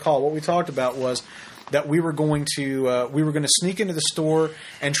 as I recall, was that we were going to sneak into the store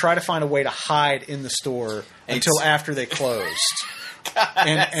and try to find a way to hide in the store until after they closed.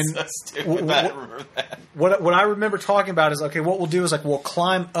 So stupid. I remember that. What I remember talking about is, okay, what we'll do is like we'll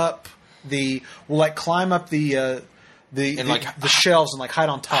climb up the the shelves and like hide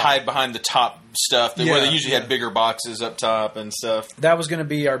on top, hide behind the top stuff where they usually had bigger boxes up top and stuff. That was going to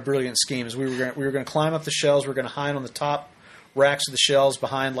be our brilliant scheme. Is we were going to climb up the shelves. We were going to hide on the top racks of the shelves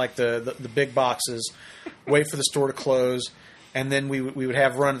behind like the big boxes, wait for the store to close, and then we would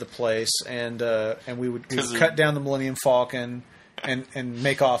have run to the place and we would cut down the Millennium Falcon and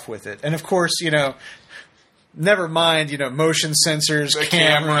make off with it. And of course, never mind, motion sensors,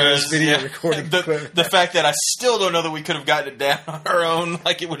 cameras, video recording equipment. The fact that I still don't know that we could have gotten it down on our own,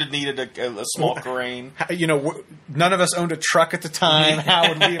 like it would have needed a small crane. None of us owned a truck at the time. How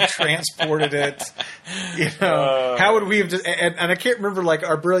would we have transported it? How would we have just, and I can't remember like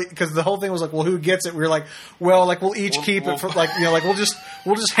our brilliant, because the whole thing was like, well, who gets it? We were like, well, like we'll each keep it for like, like we'll just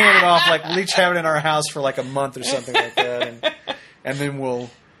hand it off, like we'll each have it in our house for like a month or something like that, and then we'll.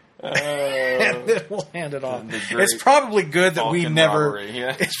 And then we'll hand it off. It's probably good that we never.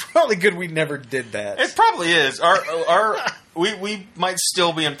 It's probably good we never did that. It probably is. We might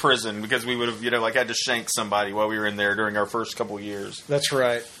still be in prison because we would have had to shank somebody while we were in there during our first couple of years. That's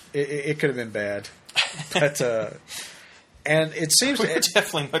right. It could have been bad, but and it seems we were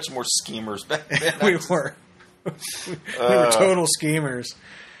definitely much more schemers back then. we were total schemers,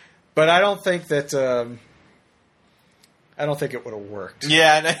 but I don't think that. I don't think it would have worked.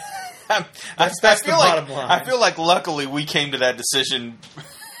 Yeah, that's the bottom line. I feel like luckily we came to that decision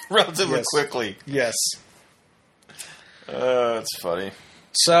relatively quickly. Yes. It's funny.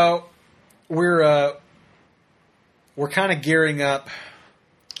 So we're kind of gearing up.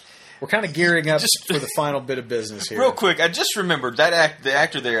 We're kind of gearing up for the final bit of business here. Real quick, I just remembered that the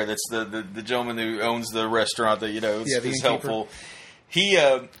actor there. That's the gentleman who owns the restaurant that is helpful. He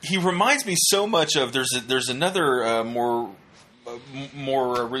reminds me so much of there's another more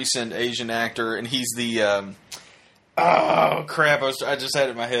recent Asian actor, and he's the oh crap! I just had it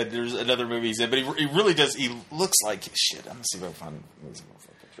in my head. There's another movie he's in, but he really does. He looks like shit. I'm gonna see if I can find a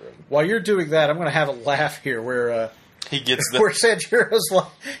picture of him. While you're doing that, I'm gonna have a laugh here where he gets where Sanjiro's like.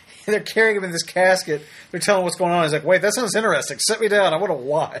 They're carrying him in this casket. They're telling him what's going on. He's like, wait, that sounds interesting. Sit me down. I want to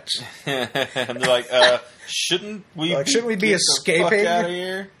watch. And they're like, shouldn't we be escaping? The fuck out of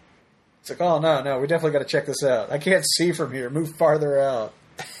here? It's like, oh, no. We definitely got to check this out. I can't see from here. Move farther out.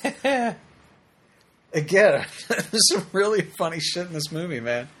 Again, there's some really funny shit in this movie,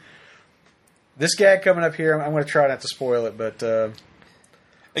 man. This gag coming up here, I'm going to try not to spoil it, but...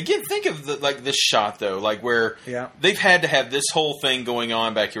 Again, think of this shot though, like where they've had to have this whole thing going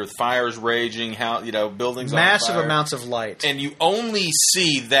on back here with fires raging, buildings, massive on fire, amounts of light, and you only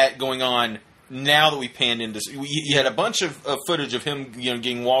see that going on now that we panned into. You had a bunch of footage of him,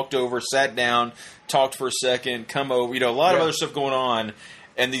 getting walked over, sat down, talked for a second, come over, a lot of other stuff going on,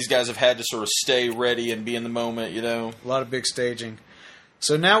 and these guys have had to sort of stay ready and be in the moment, A lot of big staging.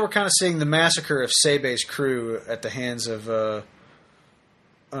 So now we're kind of seeing the massacre of Seibei's crew at the hands of.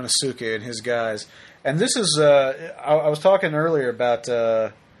 Onosuke and his guys, and this is I was talking earlier about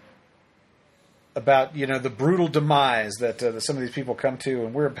the brutal demise that some of these people come to,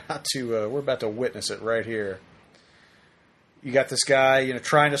 and we're about to witness it right here. You got this guy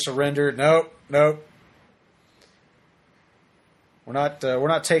trying to surrender. Nope. We're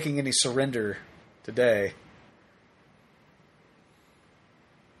not taking any surrender today.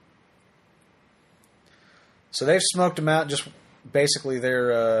 So they've smoked him out. Just basically,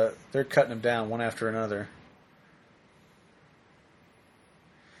 they're cutting him down one after another.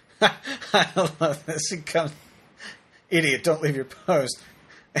 I love this. He comes, idiot! Don't leave your post.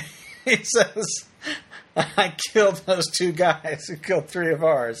 He says, "I killed those two guys who killed three of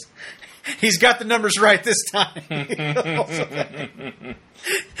ours." He's got the numbers right this time.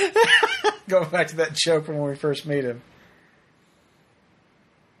 Going back to that joke from when we first meet him.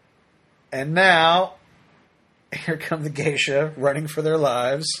 And now, here come the geisha running for their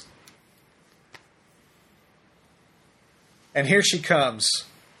lives. And here she comes,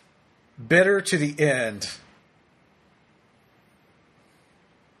 bitter to the end.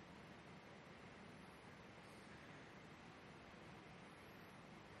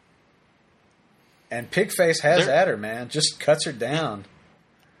 And Pigface has at her, man. Just cuts her down.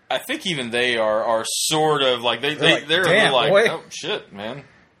 I think even they are sort of like they're damn, like, boy. Oh shit, man.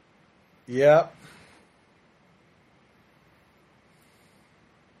 Yep.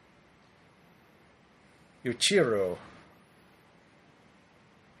 Yuichiro.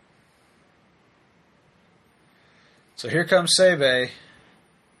 So here comes Seibei.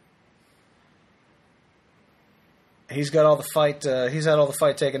 He's got all the fight. He's had all the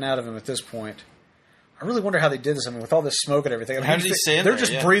fight taken out of him at this point. I really wonder how they did this. I mean, with all this smoke and everything. I mean, how did he stay in they're there?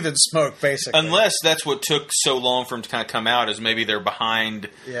 just breathing smoke, basically. Unless that's what took so long for him to kind of come out, is maybe they're behind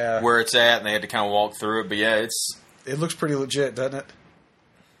where it's at and they had to kind of walk through it. But yeah, It looks pretty legit, doesn't it?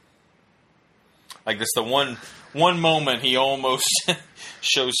 Like this, the one moment he almost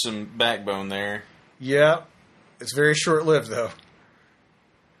shows some backbone there. Yeah. It's very short-lived, though.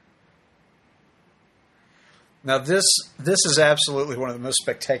 Now, this is absolutely one of the most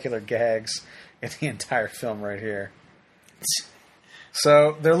spectacular gags in the entire film right here.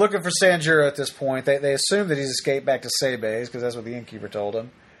 So, they're looking for Sanjuro at this point. They assume that he's escaped back to Seibei's, because that's what the innkeeper told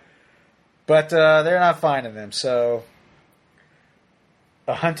him. But they're not finding him, so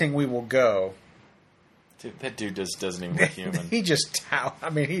a hunting we will go. Dude, that dude just doesn't even look human. He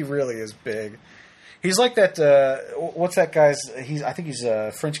he really is big. He's like that. What's that guy's? I think he's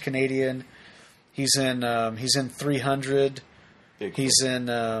French Canadian. He's in 300. He's in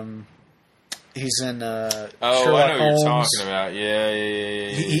oh, Sherlock I know what Holmes. you're talking about. Yeah.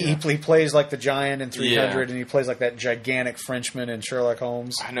 He plays like the giant in 300, Yeah. and he plays like that gigantic Frenchman in Sherlock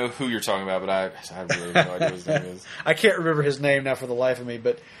Holmes. I know who you're talking about, but I really have no idea what his name is. I can't remember his name now for the life of me,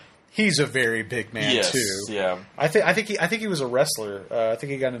 but he's a very big man Yes, too. yeah. I think he was a wrestler. I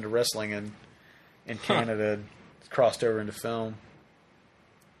think he got into wrestling in Canada, crossed over into film.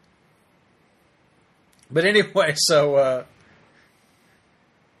 But anyway, so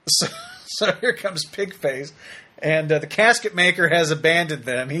here comes Pigface, and the casket maker has abandoned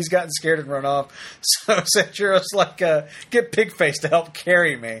them. He's gotten scared and run off. So Sanjuro's like, "Get Pigface to help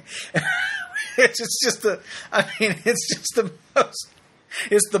carry me." It's just the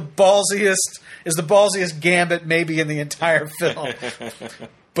ballsiest gambit maybe in the entire film.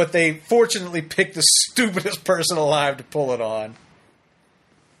 But they fortunately picked the stupidest person alive to pull it on.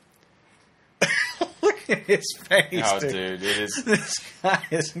 Look at his face, Oh, dude. dude, it is. This guy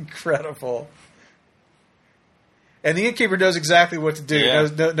is incredible. And the innkeeper knows exactly what to do. Yeah.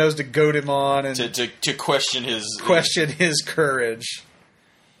 Knows to goad him on and To question his his courage.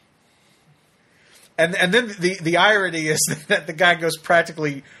 And then the irony is that the guy goes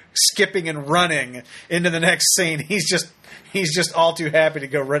practically skipping and running into the next scene. He's just all too happy to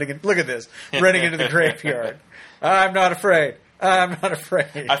go running. Look at this, running into the graveyard. I'm not afraid. I'm not afraid.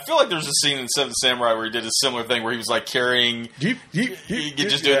 I feel like there's a scene in Seven Samurai where he did a similar thing where he was like carrying. He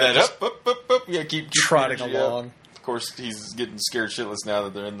just doing that up. Yeah, keep trotting along. Of course, he's getting scared shitless now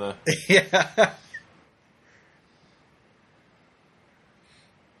that they're in the. Yeah.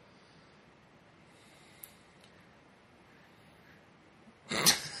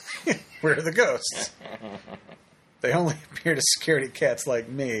 Where are the ghosts? They only appear to scaredy cats like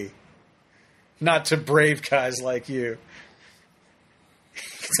me, not to brave guys like you.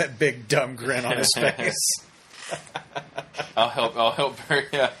 It's that big dumb grin on his face. I'll help her.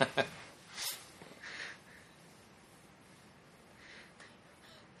 Yeah.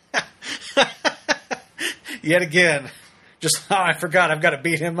 Yet again, I forgot I've got to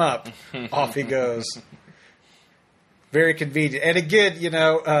beat him up. Off he goes. Very convenient. And again,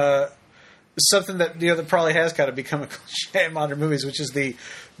 something that that probably has kind of become a cliche in modern movies, which is the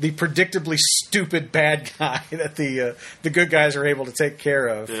predictably stupid bad guy that the good guys are able to take care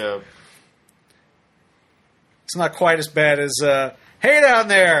of. Yeah. It's not quite as bad as hey down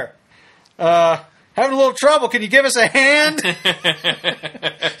there, having a little trouble. Can you give us a hand?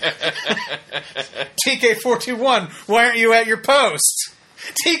 TK421, why aren't you at your post?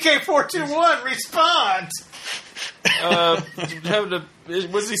 TK421, respond.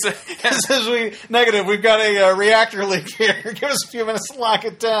 What's he say? It says negative. We've got a reactor leak here. Give us a few minutes to lock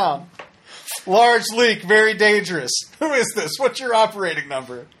it down. Large leak, very dangerous. Who is this? What's your operating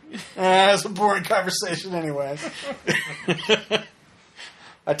number? That's a boring conversation anyway.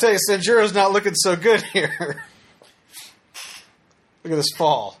 I tell you, Sanjuro's not looking so good here. Look at this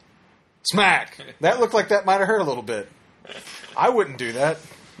fall. Smack. That looked like that might have hurt a little bit. I wouldn't do that.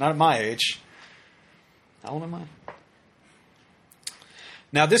 Not at my age. How old am I?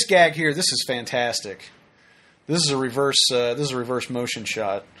 Now this gag here, this is fantastic. This is a reverse motion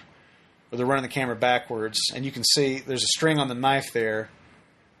shot where they're running the camera backwards, and you can see there's a string on the knife there.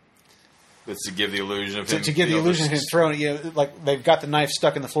 That's to give the illusion of him. To give the illusion of him throwing it. Like they've got the knife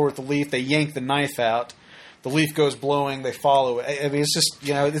stuck in the floor with the leaf. They yank the knife out. The leaf goes blowing. They follow it. I mean, it's just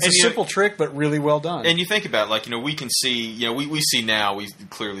it's a simple trick, but really well done. And you think about it, like we can see we see now, we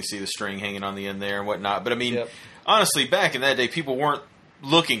clearly see the string hanging on the end there and whatnot. But I mean, honestly, back in that day, people weren't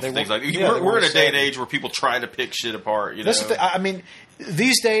looking for things like we're in a day and age where people try to pick shit apart. That's the thing. I mean,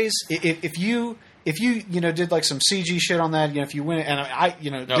 these days, if you did like some CG shit on that, if you went and I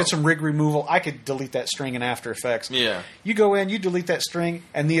did some rig removal, I could delete that string in After Effects. Yeah, you go in, you delete that string,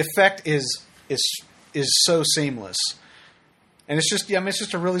 and the effect is so seamless. And it's just it's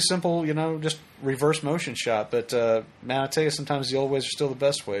just a really simple just reverse motion shot. But man, I tell you, sometimes the old ways are still the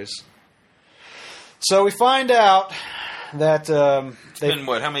best ways. So we find out that It's been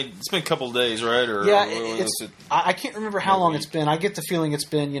what? How many? It's been a couple of days, right? Or yeah, was it? I can't remember how long it's week? been. I get the feeling it's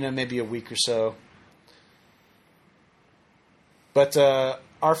been maybe a week or so. But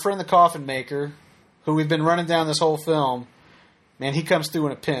our friend the Coffin Maker, who we've been running down this whole film, man, he comes through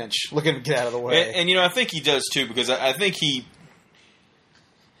in a pinch, looking to get out of the way. And I think he does too, because I think he.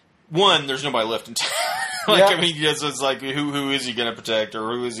 One, there's nobody left in town. I mean, it's like who is he going to protect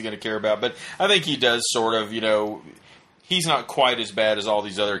or who is he going to care about? But I think he does sort of, he's not quite as bad as all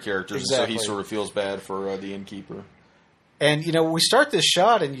these other characters, Exactly. so he sort of feels bad for the innkeeper. And we start this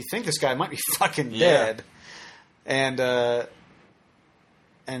shot, and you think this guy might be fucking dead, and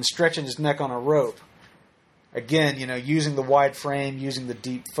stretching his neck on a rope. Again, using the wide frame, using the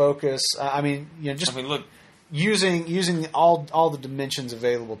deep focus. Look. Using all the dimensions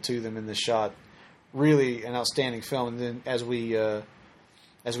available to them in this shot, really an outstanding film. And then as we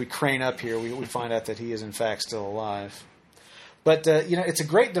crane up here, we find out that he is in fact still alive. But it's a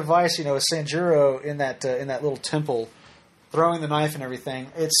great device. With Sanjuro in that little temple, throwing the knife and everything.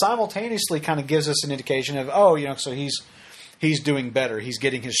 It simultaneously kind of gives us an indication of so he's doing better. He's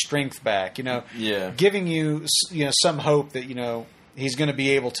getting his strength back. Giving you some hope that he's going to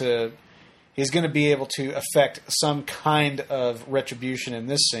be able to. He's going to be able to affect some kind of retribution in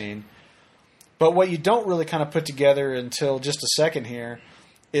this scene. But what you don't really kind of put together until just a second here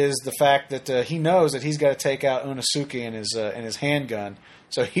is the fact that he knows that he's got to take out Onosuke in his handgun.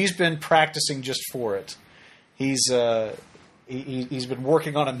 So he's been practicing just for it. He's been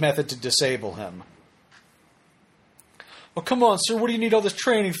working on a method to disable him. Oh, come on, sir. What do you need all this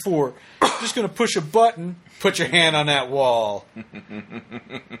training for? You're just going to push a button. Put your hand on that wall.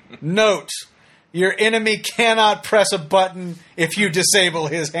 Note, your enemy cannot press a button if you disable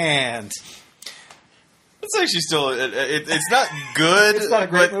his hand. It's actually still... it's not good. It's not a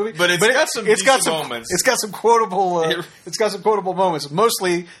great movie, but it's got some decent moments. It's got some quotable. It's got some quotable moments.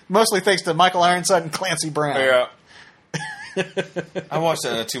 Mostly thanks to Michael Ironside and Clancy Brown. Yeah. I watched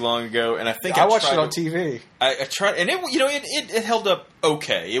that not too long ago, and I think I watched it on TV. I tried, and it held up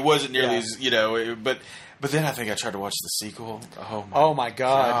okay. It wasn't nearly as but then I think I tried to watch the sequel. Oh my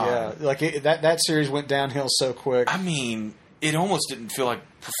god! Yeah, like that series went downhill so quick. I mean, it almost didn't feel like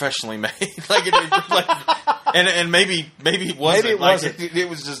professionally made. And maybe it wasn't. Maybe it wasn't. It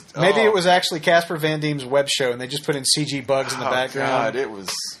was just maybe it was actually Casper Van Dien's web show, and they just put in CG bugs in the background. God, it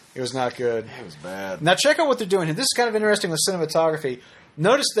was not good. It was bad. Now check out what they're doing here. This is kind of interesting with cinematography.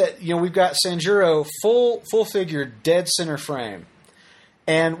 Notice that we've got Sanjuro full figure, dead center frame,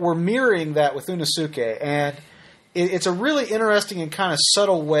 and we're mirroring that with Unosuke, and it's a really interesting and kind of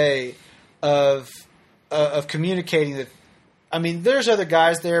subtle way of communicating that. I mean, there's other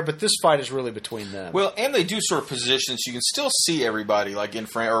guys there, but this fight is really between them. Well, and they do sort of position so you can still see everybody, like in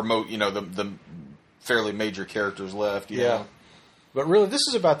front, or the fairly major characters left. You know? But really, this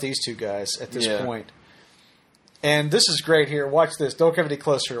is about these two guys at this point. And this is great here. Watch this. Don't come any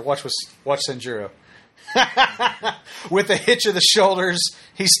closer. Watch Sanjuro. With a hitch of the shoulders,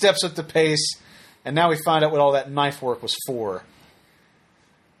 he steps up the pace, and now we find out what all that knife work was for.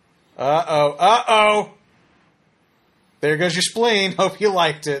 Uh-oh. There goes your spleen. Hope you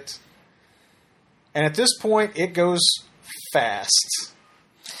liked it. And at this point, it goes fast.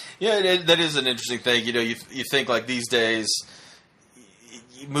 Yeah, that is an interesting thing. You think like these days,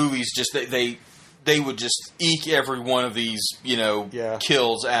 movies just they would just eke every one of these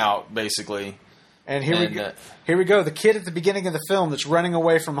kills out basically. And here we go. The kid at the beginning of the film that's running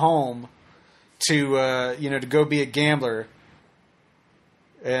away from home to to go be a gambler,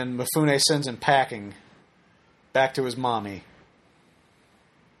 and Mifune sends him packing back to his mommy.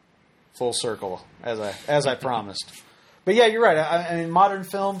 Full circle, as I promised. But yeah, you're right. I mean, modern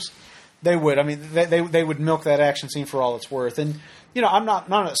films, they would. I mean, they would milk that action scene for all it's worth. And I'm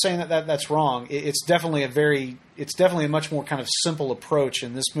not saying that that's wrong. It's definitely a much more kind of simple approach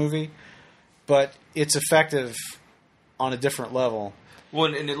in this movie, but it's effective on a different level. Well,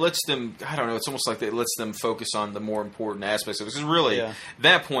 and it lets them, I don't know, it's almost like it lets them focus on the more important aspects of it. Because really, at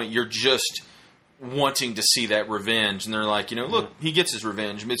that point, you're just wanting to see that revenge. And they're like, look, he gets his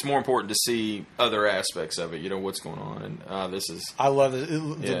revenge. It's more important to see other aspects of it, what's going on. And this is... I love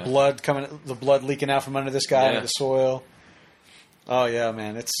the blood the blood leaking out from under this guy into the soil. Oh, yeah,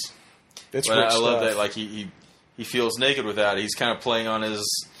 man. It's rich I love stuff. that, like, he feels naked without it. He's kind of playing on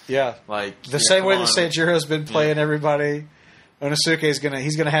his... Yeah. Like... The same way that Sanjuro's been playing everybody... Onosuke is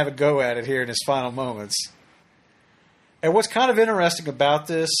he's gonna have a go at it here in his final moments. And what's kind of interesting about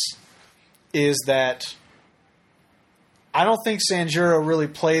this is that I don't think Sanjuro really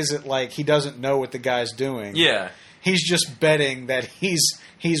plays it like he doesn't know what the guy's doing. Yeah. he's just betting that he's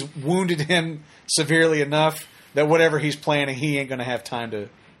wounded him severely enough that whatever he's planning, he ain't going to have time to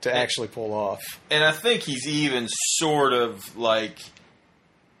actually pull off. And I think he's even sort of like,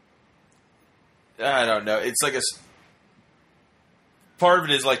 I don't know. It's like part of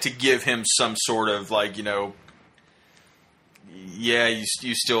it is like to give him some sort of like, yeah,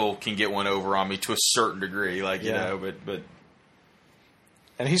 you still can get one over on me to a certain degree, like but.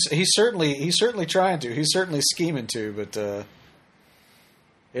 And he's certainly trying to. He's certainly scheming to, but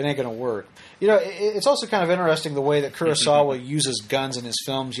it ain't going to work. It's also kind of interesting the way that Kurosawa uses guns in his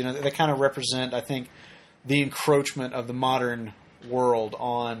films. They kind of represent, I think, the encroachment of the modern world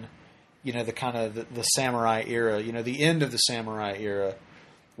on, the kind of the samurai era. The end of the samurai era,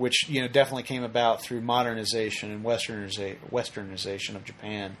 which definitely came about through modernization and westernization of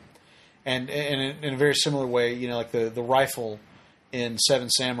Japan, and in a very similar way, like the rifle in Seven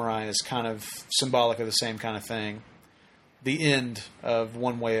Samurai is kind of symbolic of the same kind of thing. The end of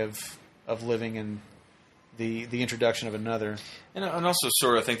one way of living and the introduction of another. And also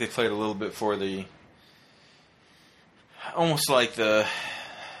sort of I think they played a little bit for almost like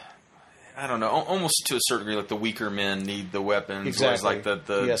I don't know, almost to a certain degree, like the weaker men need the weapons. Exactly. Like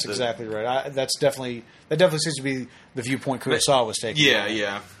yes, exactly right. That definitely seems to be the viewpoint Kurosawa was taking.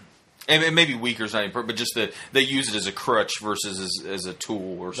 Yeah. And maybe weaker is not even, but just that they use it as a crutch versus as a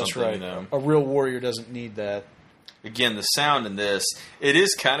tool or something. That's right. A real warrior doesn't need that. Again, the sound in this, it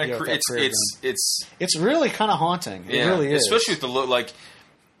is kind of it's really kind of haunting. It really is, especially with the look, like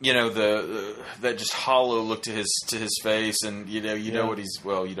that just hollow look to his face, and you know what he's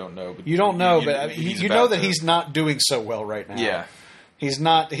you don't know, but you don't know, but you know that he's not doing so well right now. Yeah, he's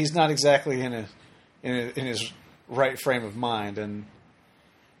not exactly in his right frame of mind, and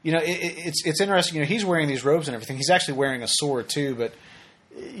it's interesting. He's wearing these robes and everything. He's actually wearing a sword too, but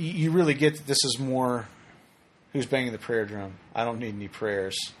you really get that this is more who's banging the prayer drum. I don't need any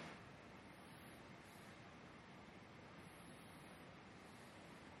prayers.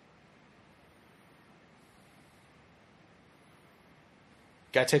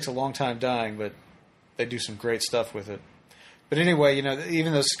 Guy takes a long time dying, but they do some great stuff with it. But anyway,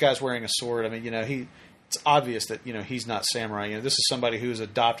 even though this guy's wearing a sword, I mean, it's obvious that he's not samurai. This is somebody who's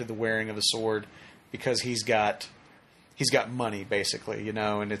adopted the wearing of a sword because he's got money, basically,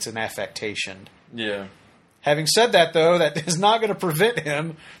 and it's an affectation. Yeah. Having said that, though, that is not going to prevent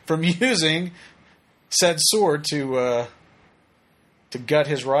him from using said sword to gut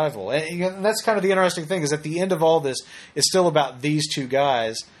his rival. And that's kind of the interesting thing, is at the end of all this, it's still about these two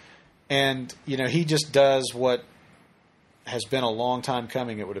guys, and he just does what has been a long time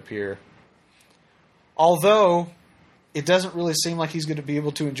coming, it would appear. Although it doesn't really seem like he's going to be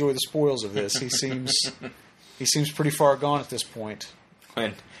able to enjoy the spoils of this. He seems pretty far gone at this point.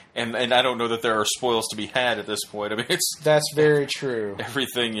 And I don't know that there are spoils to be had at this point. I mean, that's very true.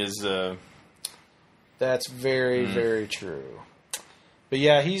 Everything is. That's very very true. But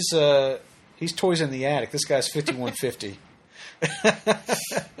yeah, he's toys in the attic. This guy's 5150.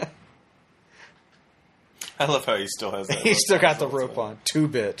 I love how he still has that. He's still got the rope on.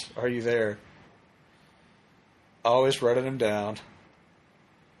 2-bit. Are you there? Always running him down.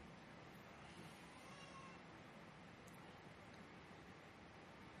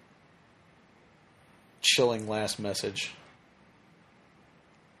 Chilling last message.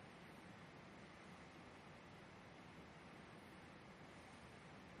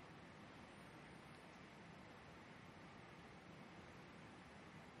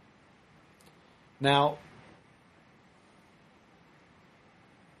 Now,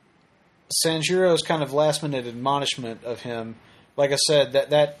 Sanjuro's kind of last-minute admonishment of him, like I said,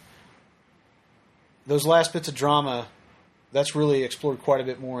 that those last bits of drama, that's really explored quite a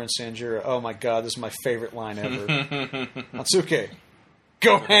bit more in Sanjuro. Oh my God, this is my favorite line ever. Natsuke,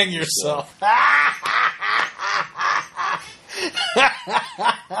 go hang yourself.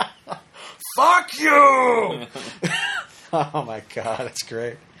 Fuck you! Oh my God, that's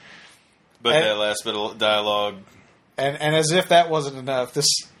great. But that last bit of dialogue, and as if that wasn't enough, this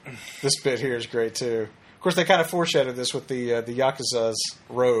bit here is great too. Of course, they kind of foreshadowed this with the Yakuza's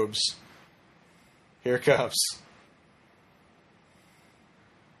robes. Here it comes.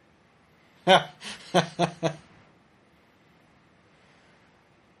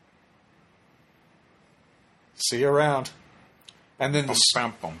 See you around. And then the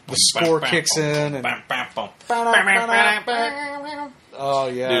score kicks in. And oh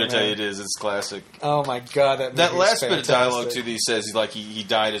yeah, dude! I tell you, it's classic. Oh my God, that last bit of dialogue too. That he says he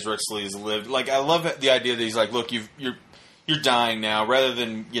died as recklessly as he lived. Like, I love the idea that he's like, look, you're dying now, rather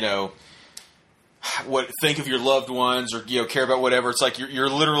than think of your loved ones or care about whatever. It's like you're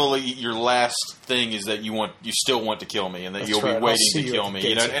literally your last thing is that you still want to kill me and that you'll be waiting to kill me.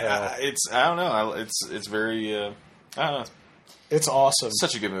 It's I don't know. It's very I don't know. It's awesome. It's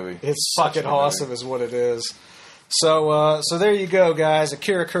such a good movie. It's fucking awesome, is what it is. So there you go, guys.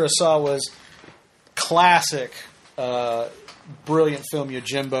 Akira Kurosawa's classic, brilliant film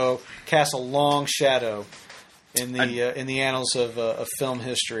Yojimbo casts a long shadow in the annals of film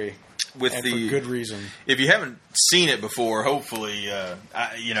history. For good reason. If you haven't seen it before, hopefully,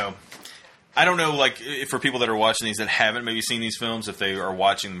 I don't know, like, for people that are watching these that haven't maybe seen these films, if they are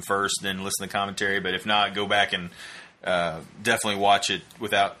watching them first, then listen to the commentary. But if not, go back and definitely watch it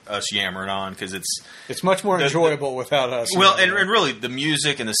without us yammering on, because it's much more enjoyable without us. Well, and really the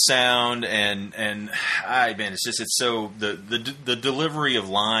music and the sound and it's so the delivery of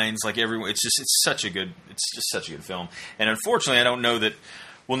lines, like everyone, it's just such a good film. And unfortunately, I don't know that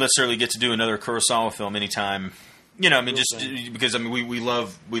we'll necessarily get to do another Kurosawa film anytime. Just because we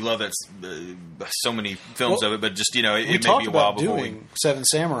love that so many films of it, but just it may be a while before doing Seven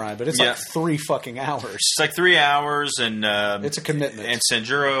Samurai, but it's like 3 fucking hours. It's like 3 hours, and it's a commitment. And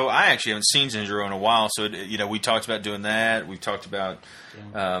Sanjuro, I actually haven't seen Sanjuro in a while, so we talked about doing that. We've talked about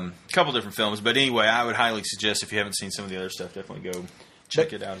a couple different films, but anyway, I would highly suggest if you haven't seen some of the other stuff, definitely go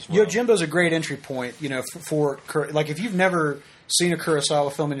check it out as well. Yojimbo's a great entry point, for like if you've never seen a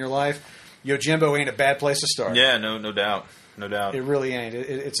Kurosawa film in your life, Yojimbo ain't a bad place to start. Yeah, no doubt. It really ain't.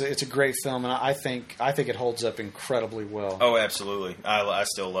 It's a great film, and I think it holds up incredibly well. Oh, absolutely. I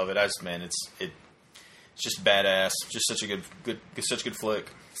still love it. It's just badass. Just such a good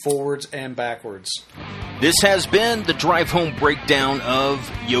flick. Forwards and backwards. This has been the Drive Home breakdown of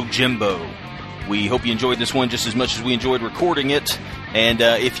Yojimbo. We hope you enjoyed this one just as much as we enjoyed recording it. And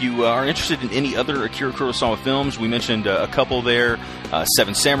if you are interested in any other Akira Kurosawa films, we mentioned a couple there.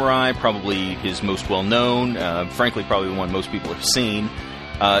 Seven Samurai, probably his most well-known. Frankly, probably the one most people have seen.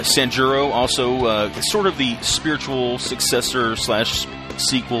 Sanjuro, also sort of the spiritual successor /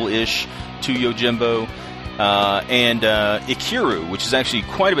 sequel-ish to Yojimbo. And Ikiru, which is actually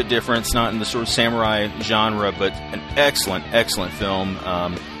quite a bit different. It's not in the sort of samurai genre, but an excellent, excellent film.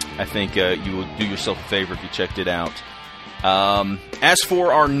 I think you will do yourself a favor if you checked it out. As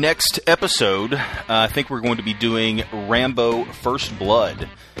for our next episode, I think we're going to be doing Rambo First Blood.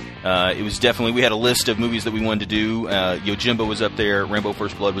 It was definitely, we had a list of movies that we wanted to do. Yojimbo was up there. Rambo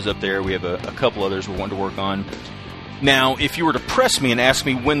First Blood was up there. We have a couple others we wanted to work on. Now, if you were to press me and ask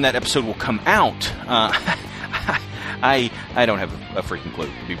me when that episode will come out, I don't have a freaking clue,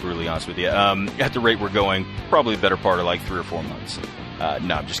 to be brutally honest with you. At the rate we're going, probably the better part of like 3 or 4 months.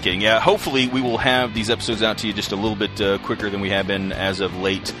 No, I'm just kidding. Yeah, hopefully we will have these episodes out to you just a little bit quicker than we have been as of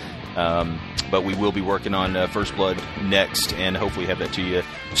late. But we will be working on First Blood next, and hopefully have that to you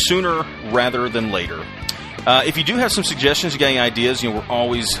sooner rather than later. If you do have some suggestions, you got any ideas, we're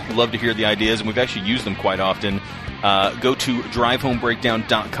always love to hear the ideas, and we've actually used them quite often. Go to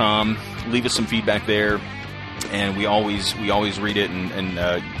drivehomebreakdown.com, leave us some feedback there. And we always read it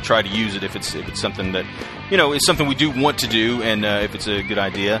and try to use it if it's something that is something we do want to do, and if it's a good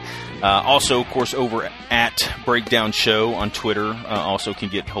idea. Also, of course, over at Breakdown Show on Twitter, also can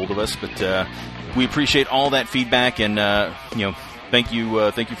get hold of us. But we appreciate all that feedback, and thank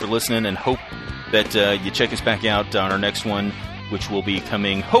you for listening, and hope that you check us back out on our next one, which will be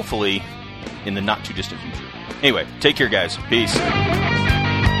coming hopefully in the not too distant future. Anyway, take care, guys. Peace.